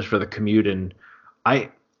just for the commute, and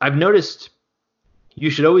I've noticed you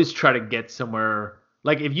should always try to get somewhere.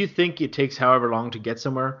 Like if you think it takes however long to get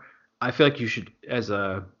somewhere, I feel like you should if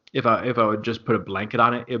I would just put a blanket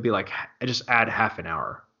on it, it'd be like just add half an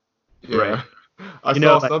hour, right? Yeah. I You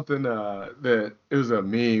know, saw like something that it was a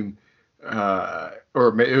meme,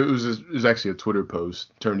 it was actually a Twitter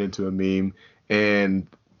post turned into a meme, and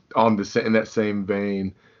in that same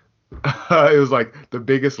vein, it was like the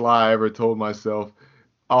biggest lie I ever told myself.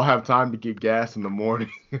 I'll have time to get gas in the morning.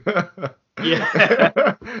 yeah,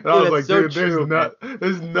 And I dude, was that's like, so dude, true, man.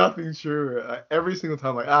 there's nothing true. Every single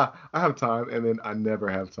time, like, I have time, and then I never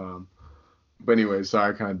have time. But anyway,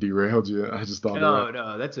 sorry, I kind of derailed you. I just thought of that.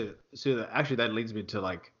 No, no, actually that leads me to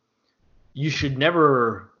like you should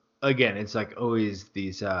never again. It's like always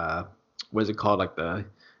these what is it called like the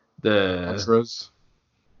Extras.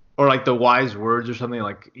 or like the wise words or something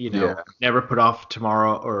like Yeah. never put off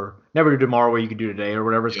tomorrow or never do tomorrow what you can do today or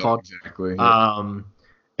whatever it's Yeah, called. exactly. Yeah.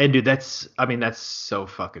 And dude, that's so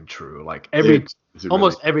fucking true. Like It really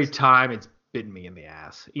almost every time it's bitten me in the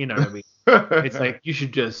ass. You know what I mean? It's is. like you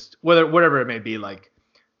should just whatever it may be, like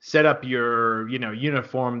set up your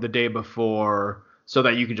uniform the day before so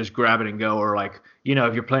that you can just grab it and go, or like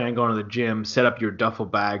if you're planning on going to the gym, set up your duffel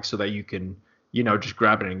bag so that you can just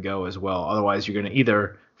grab it and go as well. Otherwise, you're gonna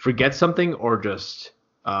either forget something or just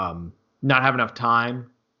not have enough time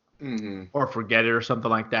Hmm. or forget it or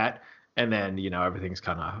something like that, and then everything's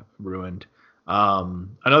kind of ruined.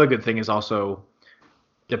 Another good thing is also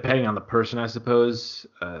depending on the person, I suppose,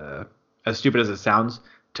 as stupid as it sounds,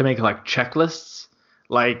 to make like checklists.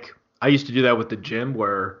 Like I used to do that with the gym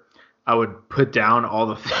where I would put down all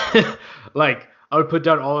the like I would put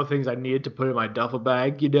down all the things I needed to put in my duffel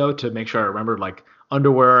bag, to make sure I remembered like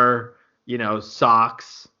underwear,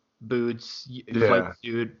 socks, boots, flight Yeah.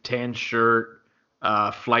 suit, tan shirt,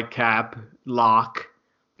 flight cap, lock,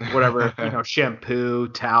 whatever, shampoo,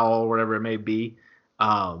 towel, whatever it may be.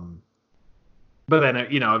 Um, but then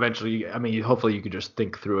eventually, I mean, hopefully you could just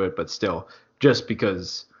think through it, but still, just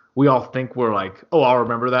because we all think we're like, oh, I'll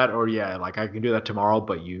remember that, or yeah, like I can do that tomorrow,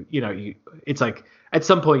 but it's like at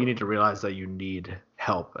some point you need to realize that you need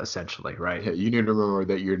help, essentially, right? Yeah, you need to remember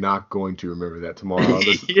that you're not going to remember that tomorrow.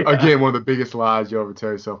 This, Yeah. again, one of the biggest lies you'll ever tell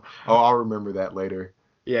yourself. Oh, I'll remember that later.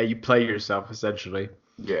 Yeah, you play yourself essentially.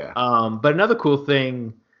 Yeah. But another cool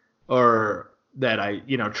thing, or that I,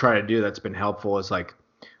 try to do that's been helpful is like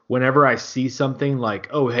whenever I see something like,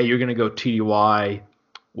 oh, hey, you're going to go TDY,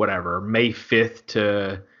 whatever, May 5th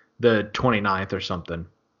to the 29th or something,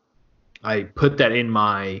 I put that in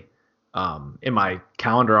my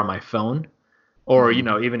calendar on my phone, or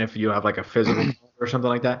Mhm. even if you have like a physical calendar or something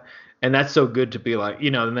like that. And that's so good to be like,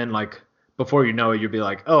 and then like before you know it, you'll be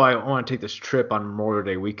like, oh, I want to take this trip on Memorial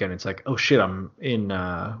Day weekend. It's like, oh shit, I'm in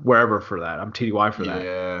wherever for that. I'm TDY for that.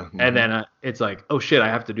 Yeah. And Hmm. then it's like, oh shit, I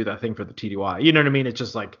have to do that thing for the TDY. You know what I mean? It's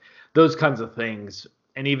just like those kinds of things.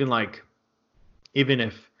 And even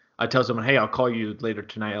if I tell someone, hey, I'll call you later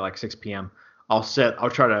tonight at like 6 p.m. I'll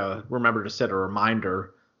try to remember to set a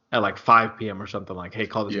reminder at like 5 p.m. or something like, hey,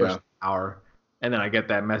 call this Yeah. person an hour. And then I get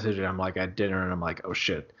that message and I'm like at dinner and I'm like, oh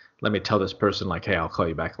shit, let me tell this person like, hey, I'll call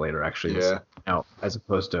you back later actually, Yeah. as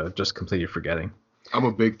opposed to just completely forgetting. I'm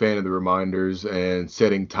a big fan of the reminders and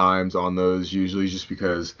setting times on those usually just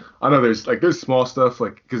because I know there's small stuff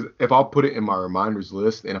like because if I'll put it in my reminders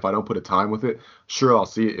list and if I don't put a time with it, sure I'll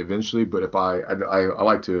see it eventually. But if I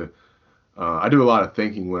like to I do a lot of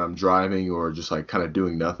thinking when I'm driving or just like kind of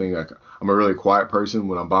doing nothing. Like I'm a really quiet person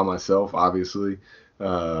when I'm by myself, obviously.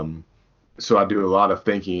 Um, so I do a lot of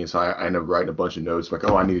thinking, and so I end up writing a bunch of notes like,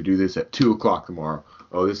 oh, I need to do this at 2 o'clock tomorrow.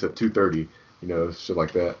 Oh, this at 2:30. Shit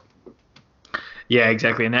like that. Yeah,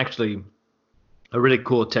 exactly. And actually, a really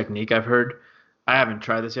cool technique I've heard. I haven't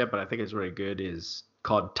tried this yet, but I think it's really good. Is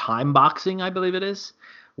called time boxing, I believe it is,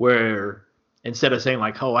 where instead of saying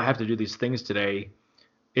like, "Oh, I have to do these things today,"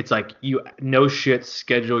 it's like you no shit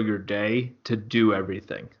schedule your day to do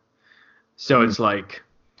everything. So Mm, it's like,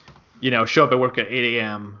 show up at work at 8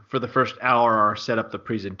 a.m. for the first hour, or set up the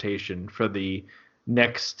presentation. For the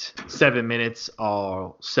next 7 minutes,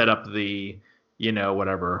 I'll set up the,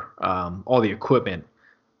 whatever, all the equipment.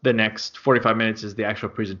 The next 45 minutes is the actual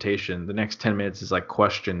presentation. The next 10 minutes is like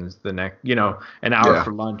questions. The next, an hour yeah.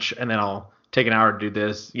 for lunch, and then I'll take an hour to do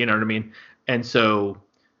this. You know what I mean? And so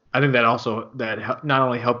I think that also not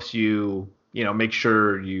only helps you, make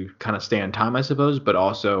sure you kind of stay on time, I suppose, but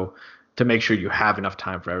also to make sure you have enough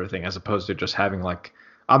time for everything, as opposed to just having like,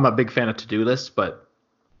 I'm a big fan of to-do lists, but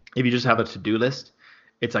if you just have a to-do list,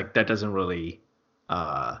 it's like that doesn't really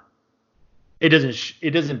uh, it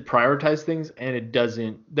doesn't prioritize things, and that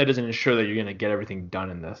doesn't ensure that you're gonna get everything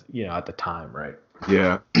done in the at the time, right?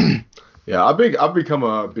 Yeah. Yeah, I've become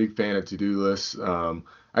a big fan of to-do lists.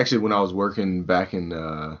 Actually, when I was working back in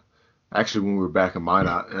actually when we were back in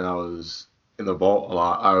Minot and I was in the vault a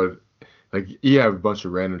lot, I would like you have a bunch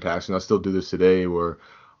of random tasks, and I still do this today where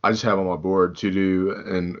I just have on my board to do,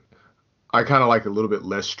 and I kind of like a little bit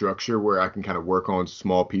less structure where I can kind of work on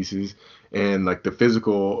small pieces and like the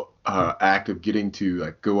physical act of getting to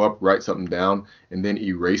like go up, write something down, and then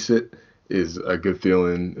erase it is a good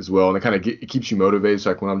feeling as well. And it keeps you motivated.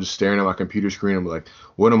 So like when I'm just staring at my computer screen, I'm like,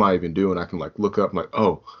 what am I even doing? I can like look up, I'm like,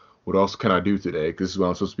 oh, what else can I do today? Because this is what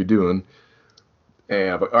I'm supposed to be doing.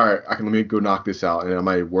 And I'm like, all right, let me go knock this out. And I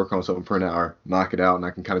might work on something for an hour, knock it out, and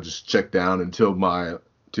I can kind of just check down until my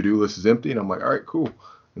to-do list is empty. And I'm like, all right, cool.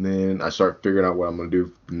 And then I start figuring out what I'm going to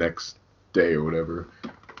do the next day or whatever.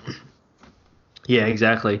 Yeah,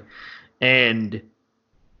 exactly. And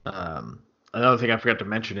another thing I forgot to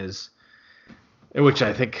mention is, which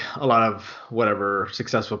I think a lot of whatever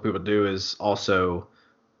successful people do, is also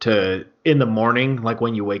to in the morning, like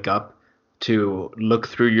when you wake up, to look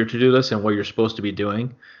through your to-do list and what you're supposed to be doing,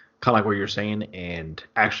 kind of like what you're saying, and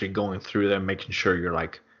actually going through them, making sure you're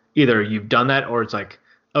like either you've done that or it's like,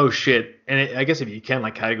 oh shit. And I guess if you can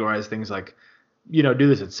like categorize things like, do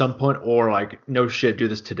this at some point, or like no shit, do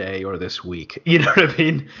this today or this week. You know what I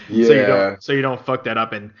mean? Yeah. So you don't fuck that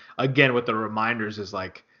up. And again, with the reminders is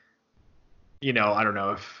like, I don't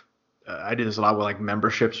know if I do this a lot with like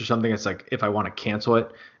memberships or something. It's like if I want to cancel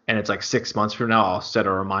it and it's like 6 months from now, I'll set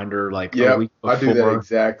a reminder like a Yep. week I do that before.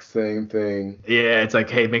 exact same thing. Yeah, it's like,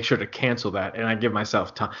 hey, make sure to cancel that, and I give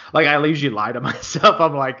myself time. Like I usually lie to myself.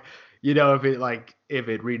 I'm like, if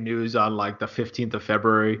it renews on like the 15th of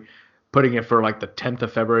February, putting it for like the 10th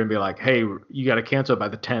of February and be like, hey, you got to cancel it by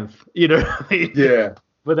the 10th. You know what I mean? Yeah.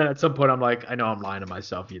 But then at some point, I'm like, I know I'm lying to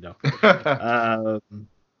myself. Um,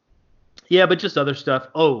 yeah, but just other stuff.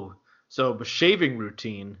 Oh, so the shaving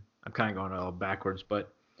routine. I'm kind of going all backwards,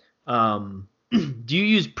 but do you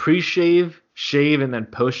use pre-shave, shave, and then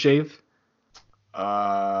post-shave?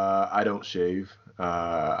 I don't shave.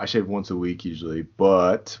 I shave once a week usually,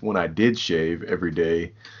 but when I did shave every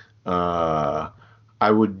day, uh,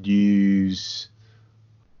 I would use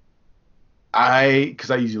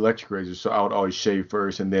because I use electric razors, so I would always shave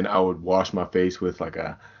first, and then I would wash my face with like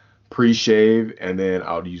a pre-shave, and then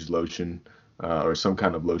I would use lotion or some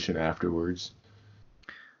kind of lotion afterwards.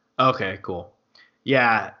 Okay, cool.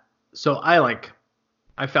 Yeah. So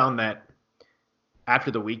I found that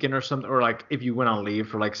after the weekend or something, or like if you went on leave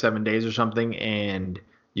for like 7 days or something, and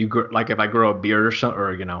like if I grow a beard or something,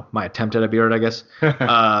 or my attempt at a beard, I guess.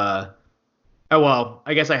 Uh, well,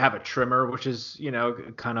 I guess I have a trimmer, which is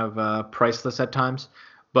kind of priceless at times,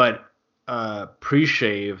 but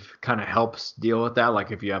pre-shave kind of helps deal with that.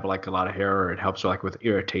 Like if you have like a lot of hair, or it helps like with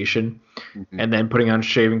irritation, Mhm. and then putting on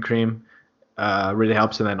shaving cream really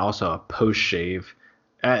helps, and then also a post-shave.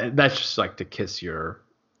 That's just like to kiss your.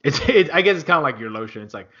 I guess it's kind of like your lotion.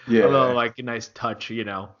 It's like a little Yeah. like a nice touch. If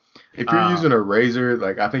you're Uh, using a razor,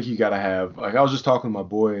 like I think you gotta have, like I was just talking to my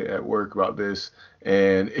boy at work about this,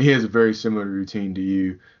 and he has a very similar routine to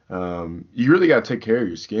you. You really gotta take care of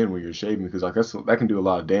your skin when you're shaving because like that can do a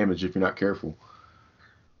lot of damage if you're not careful.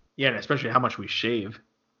 yeah, and especially how much we shave.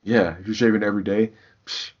 Yeah, if you're shaving every day,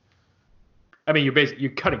 psh, I mean,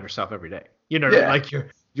 you're cutting yourself every day. You know what I mean? yeah, Like you're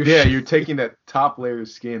yeah, you're taking that top layer of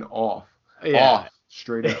skin yeah. off,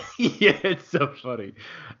 straight up. Yeah, it's so funny.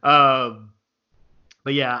 Um,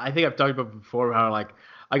 but yeah, I think I've talked about before how like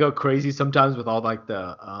I go crazy sometimes with all like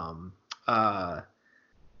the uh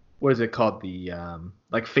what is it called, the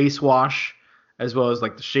like face wash, as well as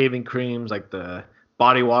like the shaving creams, like the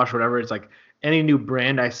body wash, whatever. It's like any new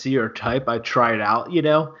brand I see or type, I try it out.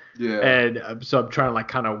 Yeah. And so I'm trying to like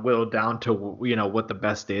kind of whittle down to what the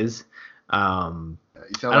best is. Um, You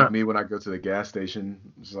sound I like don't. me when I go to the gas station.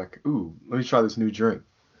 It's like, ooh, let me try this new drink.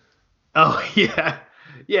 Oh yeah,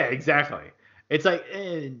 yeah, exactly. It's like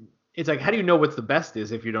it's like how do you know what's the best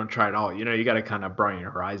is if you don't try it all? You got to kind of broaden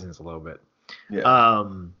your horizons a little bit. Yeah.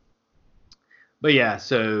 Um, but yeah,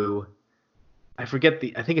 so I forget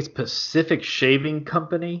I think it's Pacific Shaving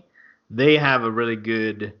Company. They have a really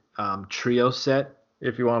good trio set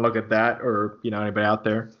if you want to look at that, or anybody out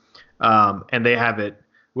there. And they have it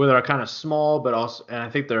where they're kind of small, but also, and I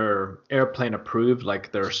think they're airplane approved,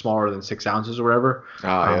 like they're smaller than 6 ounces or whatever.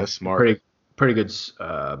 Ah, yeah, that's smart. Pretty good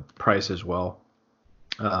price as well.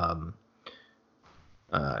 Um,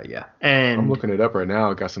 yeah, I'm and looking it up right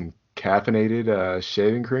now. Got some caffeinated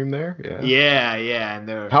shaving cream there. Yeah. yeah, and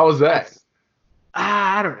they're How was that? it's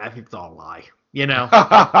I don't know. I think it's all a lie.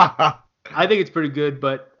 I think it's pretty good,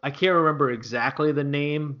 but I can't remember exactly the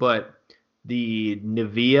name. But the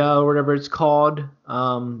Nivea or whatever it's called,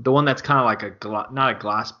 the one that's kind of like not a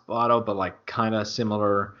glass bottle, but like kind of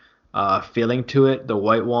similar feeling to it, the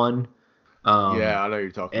white one. Yeah, Um, I know you're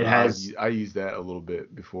talking it about. has, I used that a little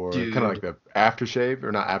bit before, kind of like dude, the aftershave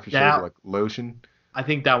or not aftershave, but that like lotion. I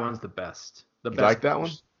think that one's the best. You like that one?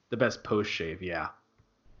 The best post shave, yeah.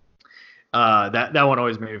 That one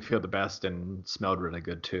always made me feel the best and smelled really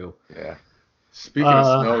good too. Yeah. Speaking of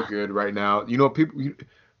smell Uh, good right now,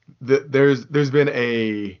 there's been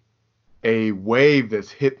a wave that's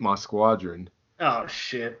hit my squadron. oh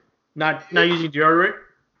shit. Not using deodorant?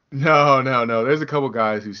 No, no, no. There's a couple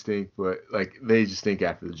guys who stink, but like they just stink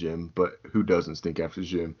after the gym. But who doesn't stink after the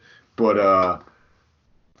gym? But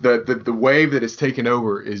the wave that is taken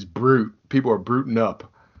over is brute. People are bruting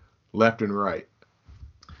up left and right.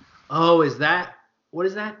 Oh, is that what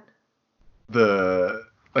is that? The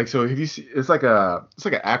like so if you see it's like an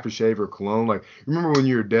aftershave or cologne. Like remember when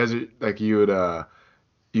you were desert, like you would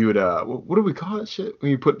what do we call it shit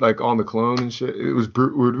when you put like on the cologne and shit? It was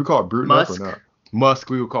brute. Would we call it bruting up or Musk? not? Musk.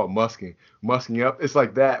 We would call it musking up. It's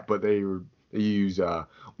like that, but they use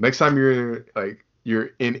next time you're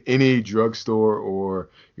in any drugstore or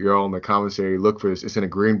you're on the commissary, look for this. It's in a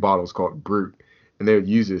green bottle. It's called Brute, and they would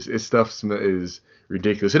use this. Its stuff is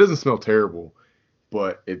ridiculous. It doesn't smell terrible,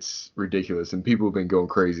 but it's ridiculous, and people have been going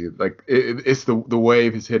crazy. Like it's the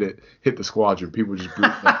wave has hit the squadron. People just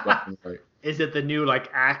brute up left and right. Is it the new like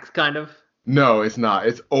Axe kind of? No, it's not.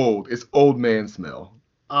 It's old. It's old man smell.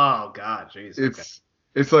 Oh god, jeez. Okay.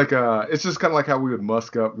 It's like it's just kind of like how we would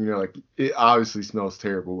musk up. Like it obviously smells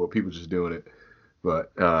terrible, but people just doing it.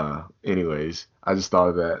 But anyways, I just thought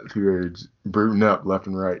of that. People are just bruting up left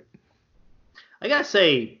and right. I gotta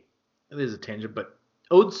say, this is a tangent, but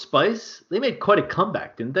Old Spice, they made quite a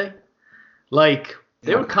comeback, didn't they? Like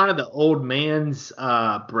they Yeah, were kind of the old man's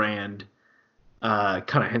brand, kind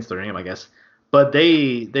of hence their name, I guess. But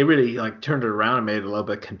they really like turned it around and made it a little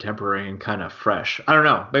bit contemporary and kind of fresh. I don't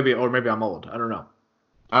know, maybe I'm old. I don't know.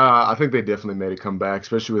 I think they definitely made a comeback,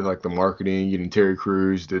 especially with like the marketing, getting Terry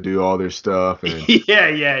Crews to do all their stuff, and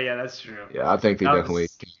Yeah, that's true. yeah, I think they That definitely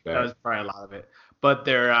was came that back. was probably a lot of it. But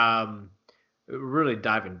they're really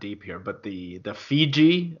diving deep here. But the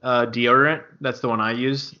Fiji deodorant, that's the one I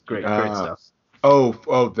use. Great Uh, stuff.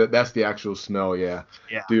 that's the actual smell, yeah.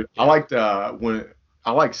 Yeah, Dude, I yeah. liked when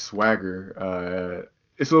I like Swagger.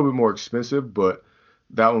 It's a little bit more expensive, but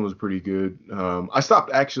that one was pretty good. I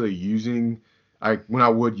stopped actually using. when I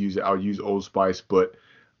would use it, I would use Old Spice, but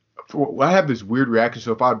I have this weird reaction.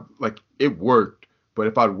 So if I like it worked, but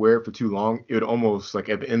if I'd wear it for too long, it would almost like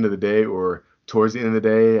at the end of the day or towards the end of the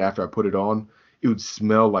day after I put it on, it would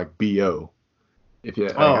smell like BO. If you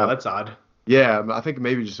like, Oh, that's odd. yeah, I think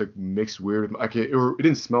maybe just like mixed weird. Like it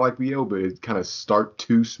didn't smell like BO, but it kind of start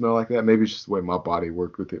to smell like that. Maybe it's just the way my body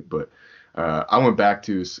worked with it. But I went back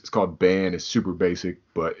to it's called Ban. It's super basic,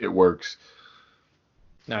 but it works.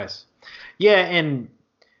 Nice. Yeah, and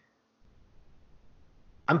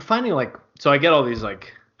I'm finding like so I get all these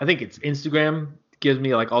like I think it's Instagram gives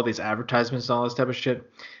me like all these advertisements and all this type of shit,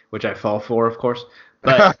 which I fall for, of course.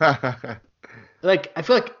 But like I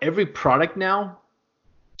feel like every product now,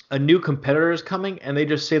 a new competitor is coming and they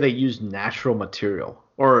just say they use natural material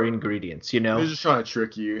or ingredients, you They're know? just trying to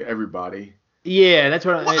trick you, everybody. Yeah, that's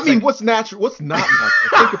what Well, I it's mean, like. what's natural? What's not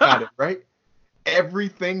natural? Think about it, right?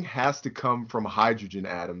 Everything has to come from hydrogen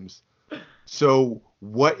atoms. So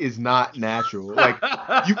what is not natural? Like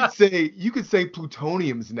you could say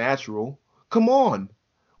plutonium's natural. Come on.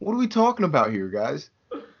 What are we talking about here, guys?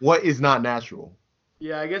 What is not natural?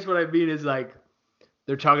 Yeah, I guess what I mean is like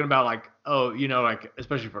they're talking about like, oh, you know, like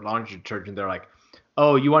especially for laundry detergent, they're like,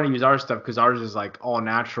 oh, you want to use our stuff because ours is like all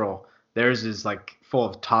natural. Theirs is like full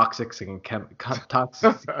of toxics and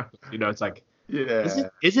toxic. You know, it's like, Yeah.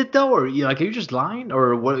 is it though, or you like, are you just lying,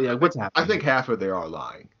 or what? Like, what's I happening think here? half of they are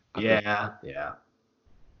lying. I think Yeah, yeah.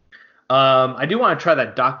 I do want to try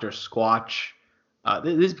that Dr. Squatch.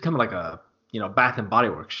 This is becoming like a Bath and Body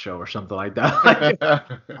Works show or something like that.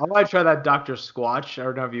 I want to try that Dr. Squatch. I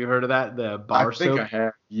don't know if you heard of that, the I bar think soap. I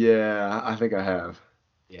have. Yeah, I think I have.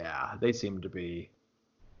 Yeah, they seem to be.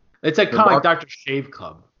 It's like They're kind of like mark Dr. Shave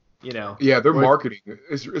Club, you know? yeah, they're Where, marketing.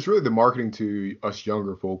 It's really the marketing to us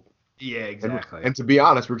younger folk. yeah, And exactly. and to be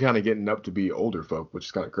honest, we're kind of getting up to be older folk, which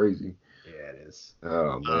is kind of crazy. Yeah, it is. Oh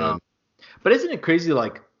Um, man. but isn't it crazy?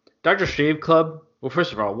 Like Dr. Shave Club. Well,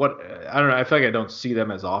 first of all, what I don't know. I feel like I don't see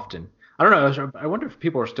them as often. I don't know. I wonder if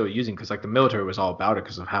people are still using because like the military was all about it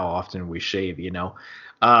because of how often we shave, you know.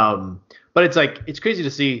 But it's like it's crazy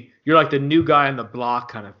to see you're like the new guy on the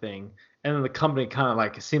block kind of thing, and then the company kind of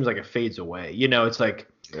like it seems like it fades away. You know, it's like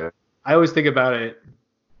Yeah. I always think about it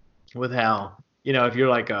with how if you're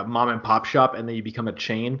like a mom and pop shop and then you become a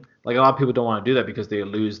chain, like a lot of people don't want to do that because they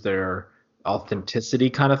lose their authenticity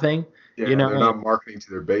kind of thing, you Yeah, know. they're not marketing to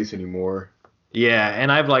their base anymore. Yeah,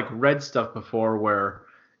 and I've like read stuff before where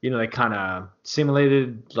they kind of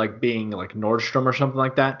simulated like being like Nordstrom or something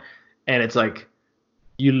like that, and it's like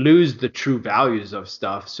you lose the true values of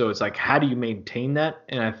stuff. So it's like how do you maintain that?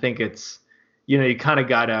 And I think it's you kind of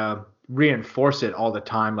gotta reinforce it all the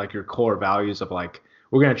time, like your core values of like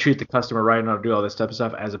we're gonna treat the customer right and I'll do all this type of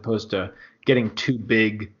stuff, as opposed to getting too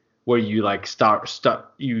big where you like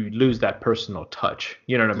you lose that personal touch.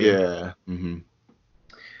 You know what I mean? Yeah.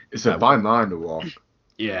 It's a That fine line to walk.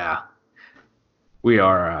 Yeah, we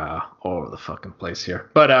are all over the fucking place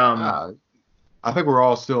here. But Uh, I think we're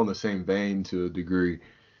all still in the same vein to a degree.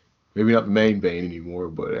 Maybe not the main vein anymore,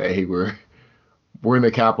 but hey, we're in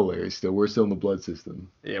the capillary still. We're still in the blood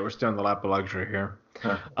system. yeah, we're still in the lap of luxury here.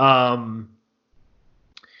 Huh. Um,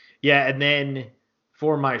 yeah, and then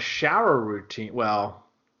for my shower routine, well,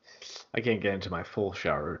 I can't get into my full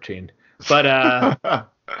shower routine, but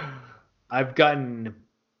I've gotten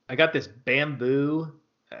I got this bamboo.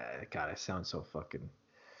 God, I sound so fucking.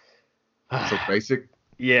 So basic.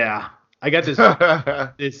 Yeah, I got this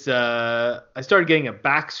I started getting a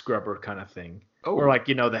back scrubber kind of thing, or Oh, like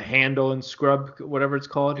the handle and scrub, whatever it's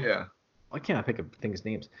called. yeah. Why can't I think of things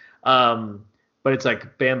names? But it's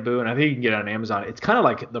like bamboo, and I think you can get it on Amazon. It's kind of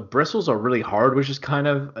like the bristles are really hard, which is kind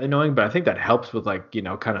of annoying, but I think that helps with like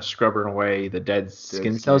kind of scrubbing away the dead Dead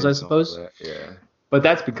skin cells, skin I and all suppose. that. Yeah. But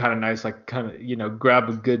that's been kind of nice, like kind of grab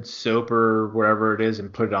a good soap or wherever it is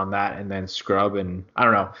and put it on that, and then scrub. And I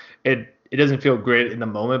don't know, it doesn't feel great in the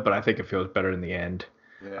moment, but I think it feels better in the end.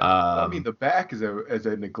 Yeah. Well, I mean, Um, the back is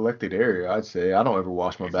a neglected area, I'd say. I don't ever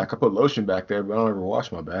wash my back. I put lotion back there, but I don't ever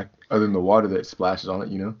wash my back, other than the water that splashes on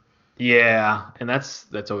it. Yeah, and that's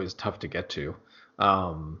always tough to get to.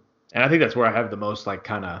 And I think that's where I have the most like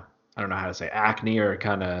kind of I don't know how to say acne or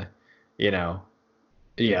kind of you know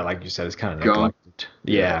yeah, like you said, it's kind of Gunk. neglected.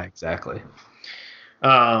 Yeah. Yeah, exactly.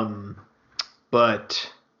 Um,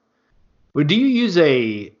 but do you use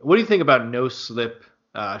what do you think about no slip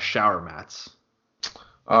shower mats?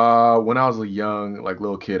 When I was a young, like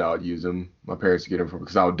little kid, I would use them. My parents would get them for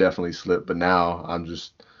because I would definitely slip, but now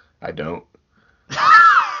I don't.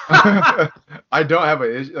 I don't have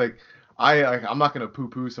an issue. I'm not gonna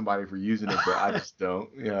poo-poo somebody for using it, but I just don't.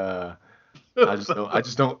 Yeah, I just don't. I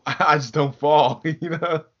just don't. I just don't fall.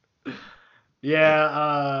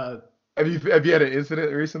 Yeah, Have you had an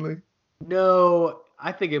incident recently? No,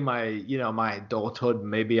 I think in my, my adulthood,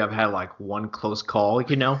 maybe I've had like one close call,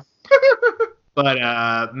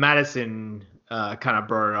 but Madison kind of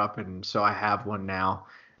brought it up, and so I have one now.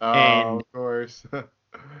 Oh, And of course.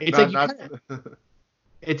 it's like Not you not. kind of,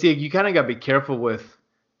 it's like you kind of got to be careful with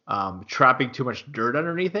trapping too much dirt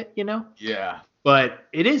underneath it. Yeah. But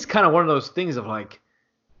it is kind of one of those things of like,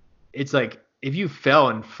 it's like if you fell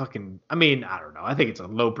and fucking, I mean, I don't know. I think it's a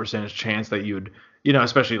low percentage chance that you would,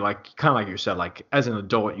 especially like kind of like you said, like as an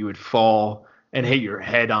adult, you would fall and hit your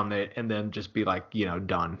head on it and then just be like,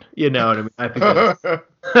 done. You know what I mean? I think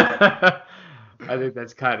that's, I think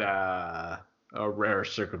that's kind of a rare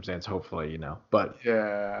circumstance, hopefully, but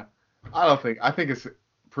Yeah. I think it's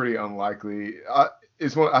pretty unlikely. I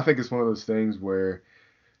think it's one of those things where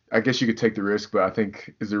I guess you could take the risk, but I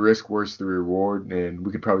think is the risk worth the reward? And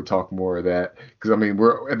we could probably talk more of that because I mean,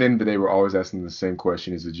 we're at the end of the day, we're always asking the same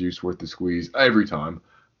question: is the juice worth the squeeze every time?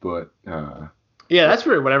 But yeah, yeah, that's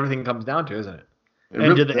really what everything comes down to, isn't it? it And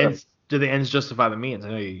really does. do the ends justify the means? I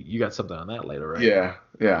know you got something on that later, right? Yeah,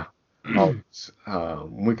 yeah. Always.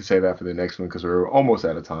 We can say that for the next one because we're almost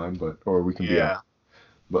out of time, but or we can be out. Yeah.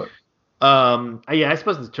 But Yeah, I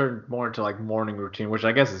suppose it's turned more into like morning routine, which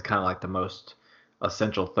I guess is kind of like the most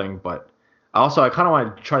essential thing. But I kind of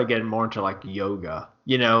want to try to get more into like yoga,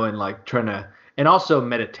 and like trying to, and also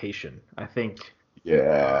meditation. I think,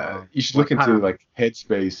 yeah, you should like look kind into of, like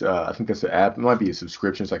Headspace. I think that's an app. It might be a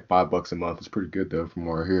subscription. It's like $5 a month. It's pretty good though, from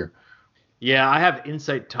what I hear. yeah, I have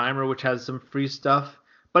Insight Timer, which has some free stuff,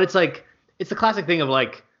 but it's like, it's the classic thing of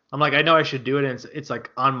like, I'm like, I know I should do it, and it's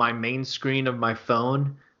like on my main screen of my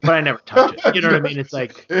phone, but I never touch it. You know what I mean? It's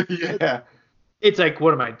like, Yeah. it's like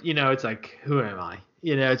what am I, it's like who am I,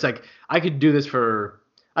 it's like I could do this for,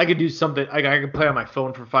 I could do something, I could play on my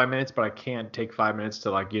phone for 5 minutes, but I can't take 5 minutes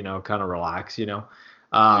to like kind of relax. Yeah.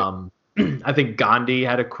 um I think Gandhi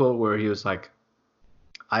had a quote where he was like,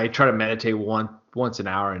 I try to meditate once an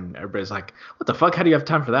hour, and everybody's like, what the fuck, how do you have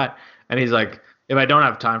time for that? And he's like, if I don't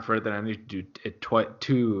have time for it, then I need to do it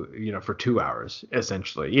for 2 hours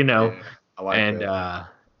essentially, Yeah. I like and that.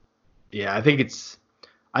 yeah, I think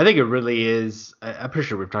it really is. I'm pretty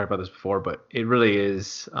sure we've talked about this before, but it really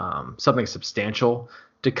is something substantial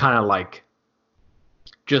to kind of like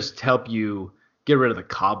just help you get rid of the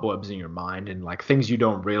cobwebs in your mind and like things you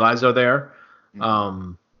don't realize are there. Mhm.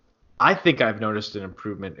 Um, I think I've noticed an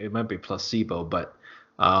improvement. It might be placebo, but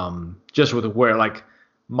just with where like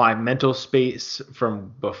my mental space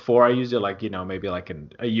from before I used it, like maybe like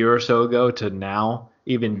a year or so ago to now,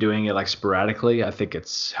 even doing it like sporadically, I think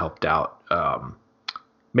it's helped out.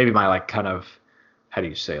 Maybe my like kind of, how do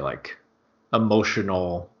you say, like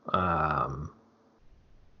emotional,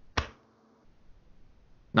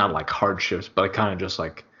 not like hardships, but kind of just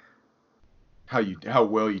like, How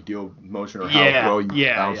well you deal with emotion or how yeah, well you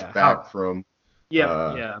yeah, bounce yeah, back from yep,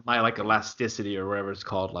 uh yeah, my like elasticity or whatever it's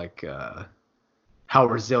called, like how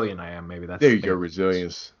resilient I am. Maybe there that's, you go, maybe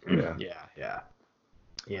resilience. Yeah. yeah, yeah,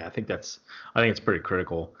 yeah. I think it's pretty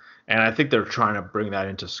critical, and I think they're trying to bring that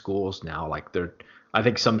into schools now. Like I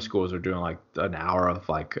think some schools are doing like an hour of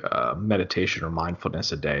like meditation or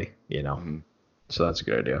mindfulness a day. Hmm. So that's a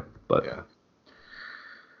good idea. But Yeah.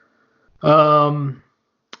 um,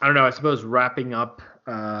 I don't know. I suppose wrapping up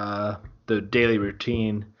the daily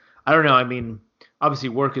routine. I don't know. I mean, obviously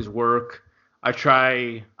work is work. I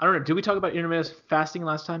try. I don't know. Did we talk about intermittent fasting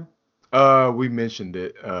last time? We mentioned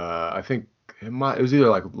it. I think it was either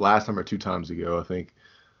like last time or 2 times ago, I think.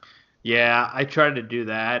 Yeah, I try to do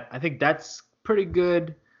that. I think that's pretty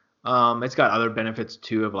good. It's got other benefits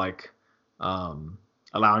too of like um,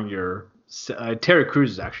 allowing Terry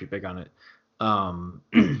Crews is actually big on it. Um,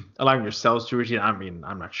 allowing your cells to routine. I mean,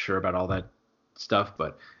 I'm not sure about all that stuff,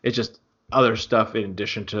 but it's just other stuff in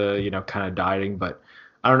addition to kind of dieting. But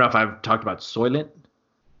I don't know if I've talked about Soylent.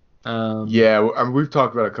 Um, Yeah, I mean, we've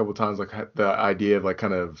talked about it a couple times, like the idea of like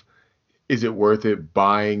kind of is it worth it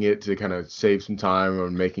buying it to kind of save some time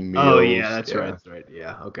on making Oh yeah, meals? that's right. Yeah. That's right.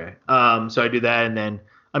 Yeah. Okay. So I do that, and then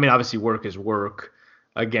I mean, obviously, work is work.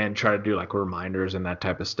 Again, try to do like reminders and that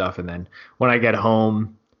type of stuff, and then when I get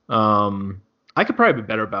home, I could probably be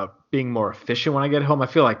better about being more efficient when I get home. I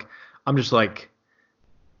feel like I'm just like,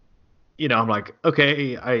 I'm like,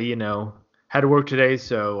 okay, I had to work today,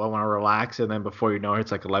 so I want to relax, and then before you know it,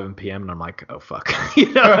 it's like 11 p.m. and I'm like, oh fuck,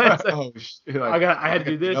 it's like Oh, like I had I to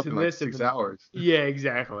got do to get this up in and like this and six then hours. yeah,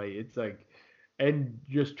 exactly. It's like, and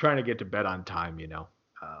just trying to get to bed on time.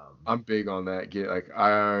 I'm big on that. Get like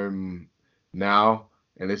I'm now,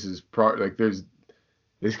 and this is like this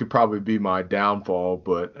could probably be my downfall,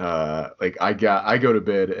 but like I go to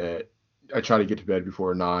bed at I try to get to bed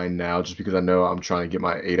before 9 now, just because I know I'm trying to get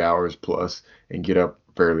my 8 hours plus and get up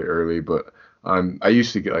fairly early. But I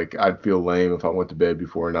used to get like I'd feel lame if I went to bed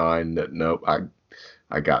before 9. That nope,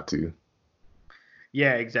 I got to.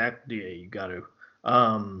 Yeah, exactly. Yeah, you got to.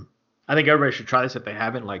 I think everybody should try this if they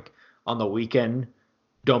haven't. Like on the weekend,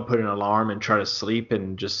 don't put an alarm and try to sleep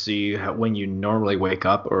and just see when you normally wake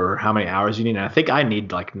up or how many hours you need. And I think I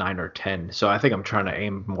need like 9 or 10. So I think I'm trying to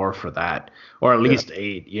aim more for that, or at Yeah. least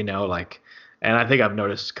 8. Like, and I think I've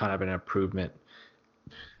noticed kind of an improvement.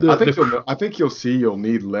 I think you'll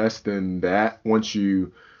need less than that once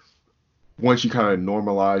you kind of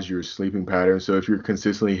normalize your sleeping pattern. So if you're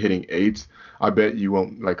consistently hitting eights, I bet you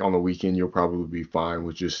won't like on the weekend you'll probably be fine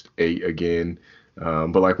with just 8 again.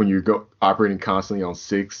 But like when you're operating constantly on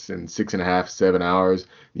 6.5, 7 hours,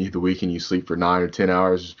 you hit the weekend you sleep for 9 or 10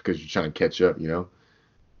 hours just because you're trying to catch up, you know?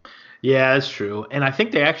 Yeah, that's true. And I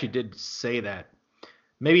think they actually did say that.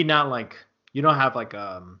 Maybe not like you don't have like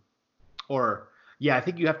or yeah, I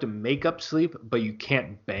think you have to make up sleep, but you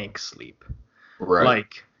can't bank sleep. Right.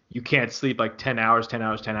 Like you can't sleep like 10 hours, 10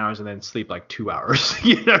 hours, 10 hours, and then sleep like 2 hours.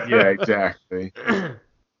 You Yeah, know? exactly.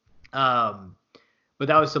 um, but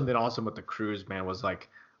that was something awesome with the cruise, man, was like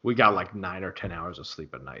we got like 9 or 10 hours of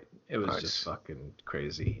sleep at night. It was just Nice. fucking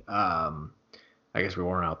crazy. I guess we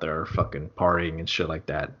weren't out there fucking partying and shit like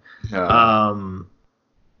that. Uh, Um,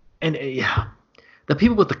 and yeah, the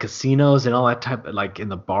people with the casinos and all that type of like in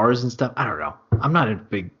the bars and stuff. I don't know. I'm not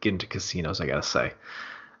big into casinos, I gotta say.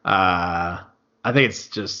 Uh, I think it's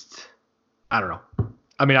just, I don't know.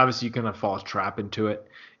 I mean, obviously you kind of fall trap into it,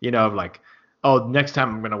 of like, oh, next time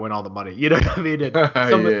I'm gonna win all the money. You know what I mean? And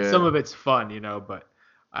some yeah. of it's fun, but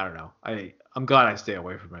I don't know. I'm glad I stay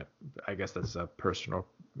away from it. I guess that's a personal,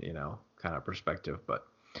 kind of perspective. But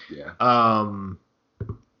Yeah.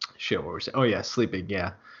 shit, what were we saying? Oh yeah, sleeping.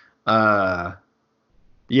 Yeah. Uh,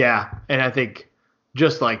 yeah, and I think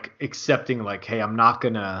just like accepting like, hey, I'm not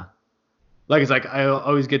gonna like it's like I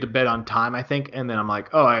always get to bed on time, I think, and then I'm like,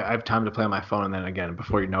 oh, I have time to play on my phone, and then again,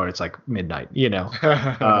 before you know it, it's like midnight.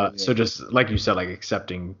 Yeah. So just like you said, like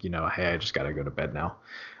accepting, hey, I just gotta go to bed now.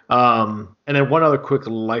 And then one other quick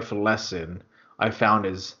life lesson I found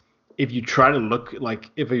is if you try to look like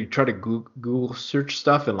if you try to Google search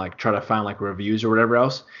stuff and like try to find like reviews or whatever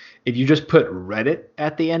else, if you just put Reddit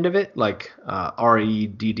at the end of it, like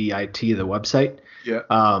Reddit, the website, Yeah.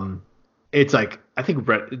 it's like I think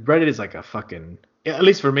Reddit is like a fucking, at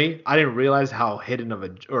least for me, I didn't realize how hidden of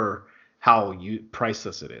a or how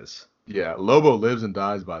priceless it is. Yeah, Lobo lives and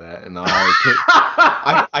dies by that, and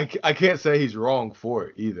I can't say he's wrong for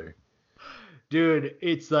it either. Dude,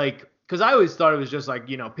 it's like because I always thought it was just like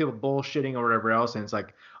people bullshitting or whatever else, and it's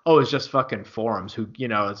like, oh, it's just fucking forums who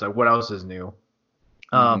it's like what else is new.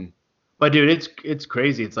 Hmm. But dude, it's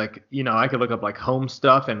crazy. It's like I could look up like home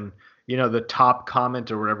stuff, and the top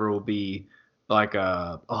comment or whatever will be like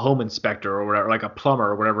a home inspector or whatever, like a plumber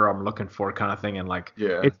or whatever I'm looking for kind of thing, and like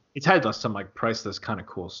Yeah. it's had some like priceless kind of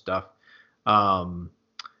cool stuff. Um,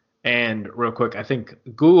 and real quick, I think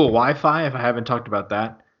Google Wi-Fi, if I haven't talked about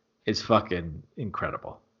that, is fucking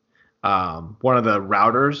incredible. One of the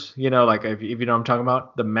routers, like if you know what I'm talking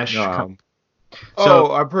about, the mesh. Um. So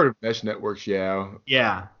Oh, I've heard of mesh networks. Yeah.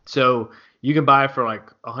 yeah, so you can buy it for like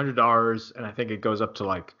 $100, and I think it goes up to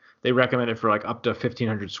like they recommend it for like up to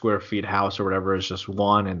 1,500 square feet house or whatever. It's just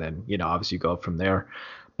one, and then obviously you go up from there.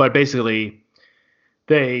 But basically,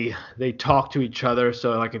 they talk to each other.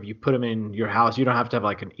 So like if you put them in your house, you don't have to have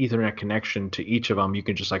like an Ethernet connection to each of them. You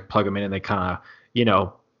can just like plug them in, and they kind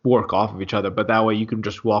of work off of each other. But that way you can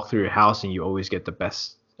just walk through your house, and you always get the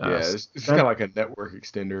best. Yeah. It's kind of like a network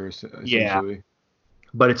extender, Yeah, essentially.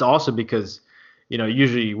 but it's awesome because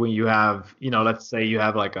usually when you have let's say you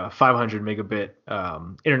have like a 500 megabit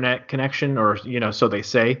internet connection, or so they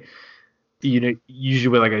say, usually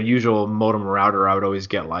with like a usual modem router I would always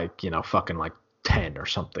get like fucking like 10 or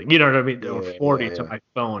something, you know what I mean, or Yeah. 40 Yeah. to Yeah. my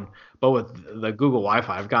phone. But with the Google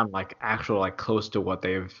Wi-Fi I've gotten like actual like close to what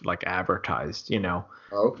they've like advertised. Oh,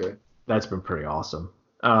 okay. That's been pretty awesome.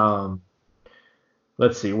 um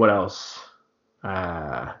let's see what else.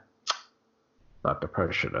 Thought I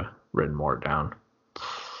probably should have written more down.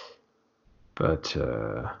 But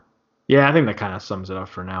yeah, I think that kind of sums it up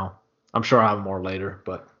for now. I'm sure I'll have more later.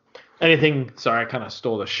 But anything? Sorry, I kind of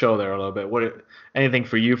stole the show there a little bit. Anything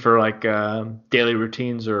for you for like daily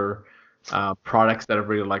routines or products that have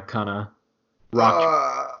really like kind of rocked you?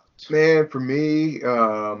 Uh, Man, for me,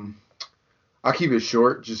 I'll keep it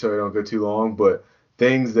short just so I don't go too long. But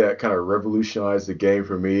things that kind of revolutionize the game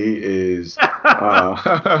for me is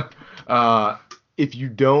if you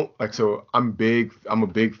don't like, so I'm a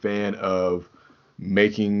big fan of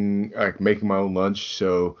making my own lunch.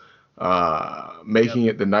 So making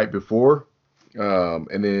it the night before.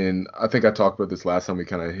 And then I think I talked about this last time we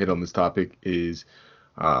kind of hit on this topic is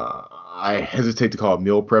I hesitate to call it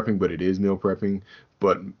meal prepping, but it is meal prepping.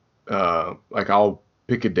 But like I'll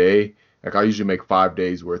pick a day. Like I usually make 5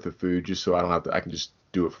 days worth of food just so I don't have to. I can just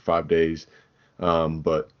do it for 5 days.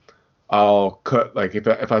 But I'll cut like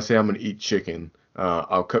if I say I'm gonna eat chicken,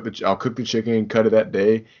 I'll cook the chicken, cut it that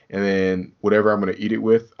day, and then whatever I'm gonna eat it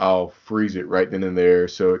with, I'll freeze it right then and there,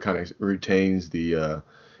 so it kind of retains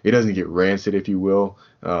it doesn't get rancid, if you will.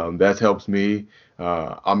 That helps me.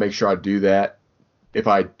 I'll make sure I do that. If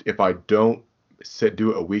I don't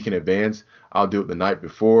do it a week in advance, I'll do it the night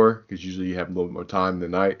before because usually you have a little more time in the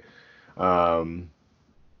night. Um,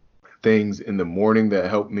 Things in the morning that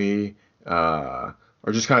help me are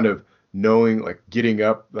just kind of knowing, like getting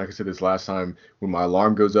up. Like I said this last time, when my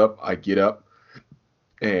alarm goes up, I get up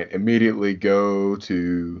and immediately go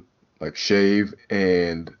to like shave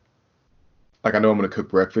and like I know I'm gonna cook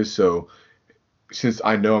breakfast. So since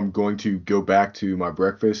I know I'm going to go back to my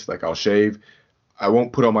breakfast, like I'll shave. I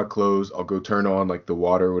won't put on my clothes. I'll go turn on like the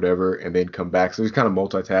water or whatever, and then come back. So it's kind of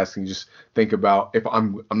multitasking. Just think about if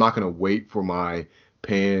I'm not gonna wait for my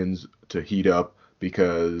pans to heat up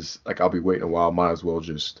because like I'll be waiting a while. Might as well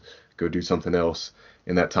just go do something else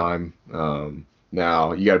in that time.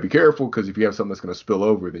 Now you got to be careful because if you have something that's gonna spill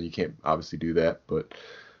over, then you can't obviously do that. But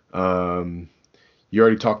um, you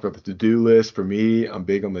already talked about the to-do list. For me, I'm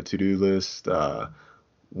big on the to-do list.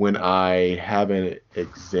 When I have an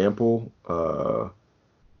example, uh,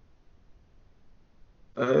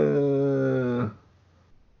 oh,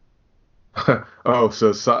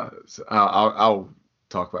 so I'll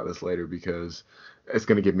talk about this later because it's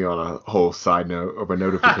gonna get me on a whole side note of a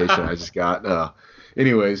notification I just got.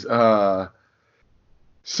 Anyways, so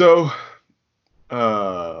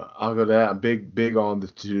I'll go to that. I'm big on the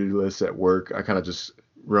to-do list at work. I kind of just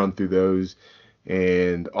run through those.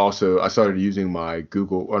 And also I started using my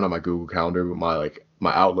Google, or not my Google Calendar, but my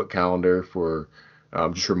Outlook calendar for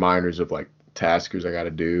just reminders of like taskers I got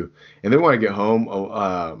to do. And then when I get home,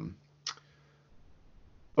 a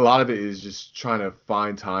lot of it is just trying to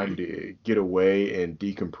find time to get away and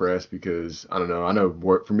decompress because I don't know. I know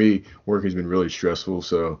work for me, work has been really stressful,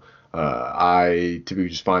 so I typically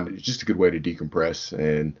just find it's just a good way to decompress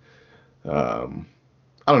and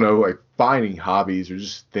I don't know, like finding hobbies or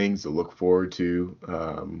just things to look forward to,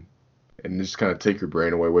 and just kind of take your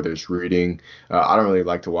brain away, whether it's reading. I don't really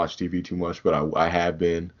like to watch TV too much, but I have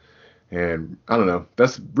been. And I don't know,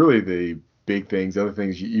 that's really the big things. The other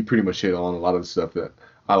things you pretty much hit on a lot of the stuff that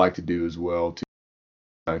I like to do as well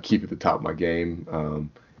to keep at the top of my game.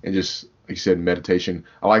 And just, like you said, meditation.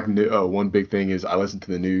 I like one big thing is I listen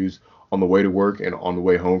to the news on the way to work and on the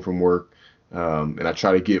way home from work. And I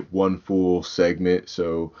try to get one full segment.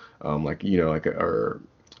 So, like, or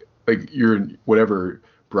like your whatever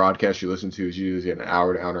broadcast you listen to is usually an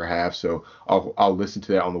hour to hour and a half. So I'll listen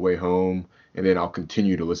to that on the way home, and then I'll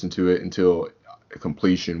continue to listen to it until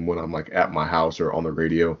completion when I'm like at my house or on the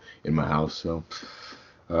radio in my house. So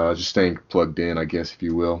just staying plugged in, I guess, if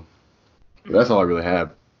you will. But that's all I really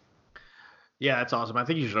have. Yeah, that's awesome. I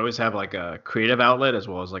think you should always have like a creative outlet as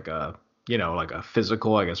well as like like a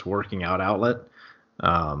physical, I guess, working out outlet.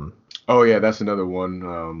 Oh yeah, that's another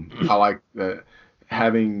one. I like that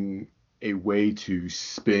having a way to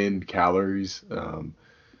spend calories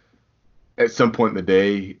at some point in the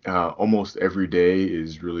day. Almost every day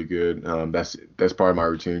is really good. That's part of my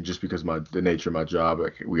routine, just because the nature of my job.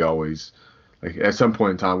 Like we always, like at some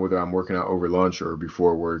point in time, whether I'm working out over lunch or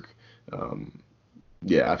before work.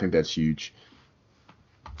 Yeah, I think that's huge.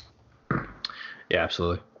 Yeah,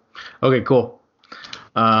 absolutely. Okay, cool.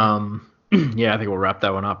 Yeah, I think we'll wrap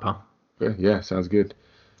that one up, huh? Okay, yeah, sounds good.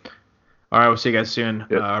 All right, we'll see you guys soon.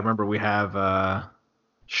 Yep. Remember, we have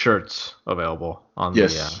shirts available on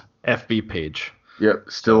Yes. the FB page. Yep,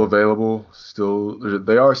 still available. Still,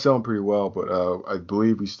 they are selling pretty well, but I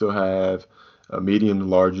believe we still have medium to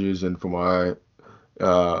larges, and for my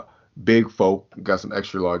big folk, got some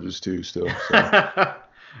extra larges too still. So.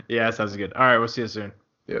 Yeah, sounds good. All right, we'll see you soon.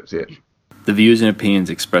 Yep, see it. The views and opinions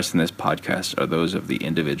expressed in this podcast are those of the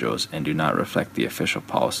individuals and do not reflect the official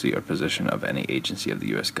policy or position of any agency of the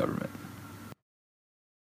U.S. government.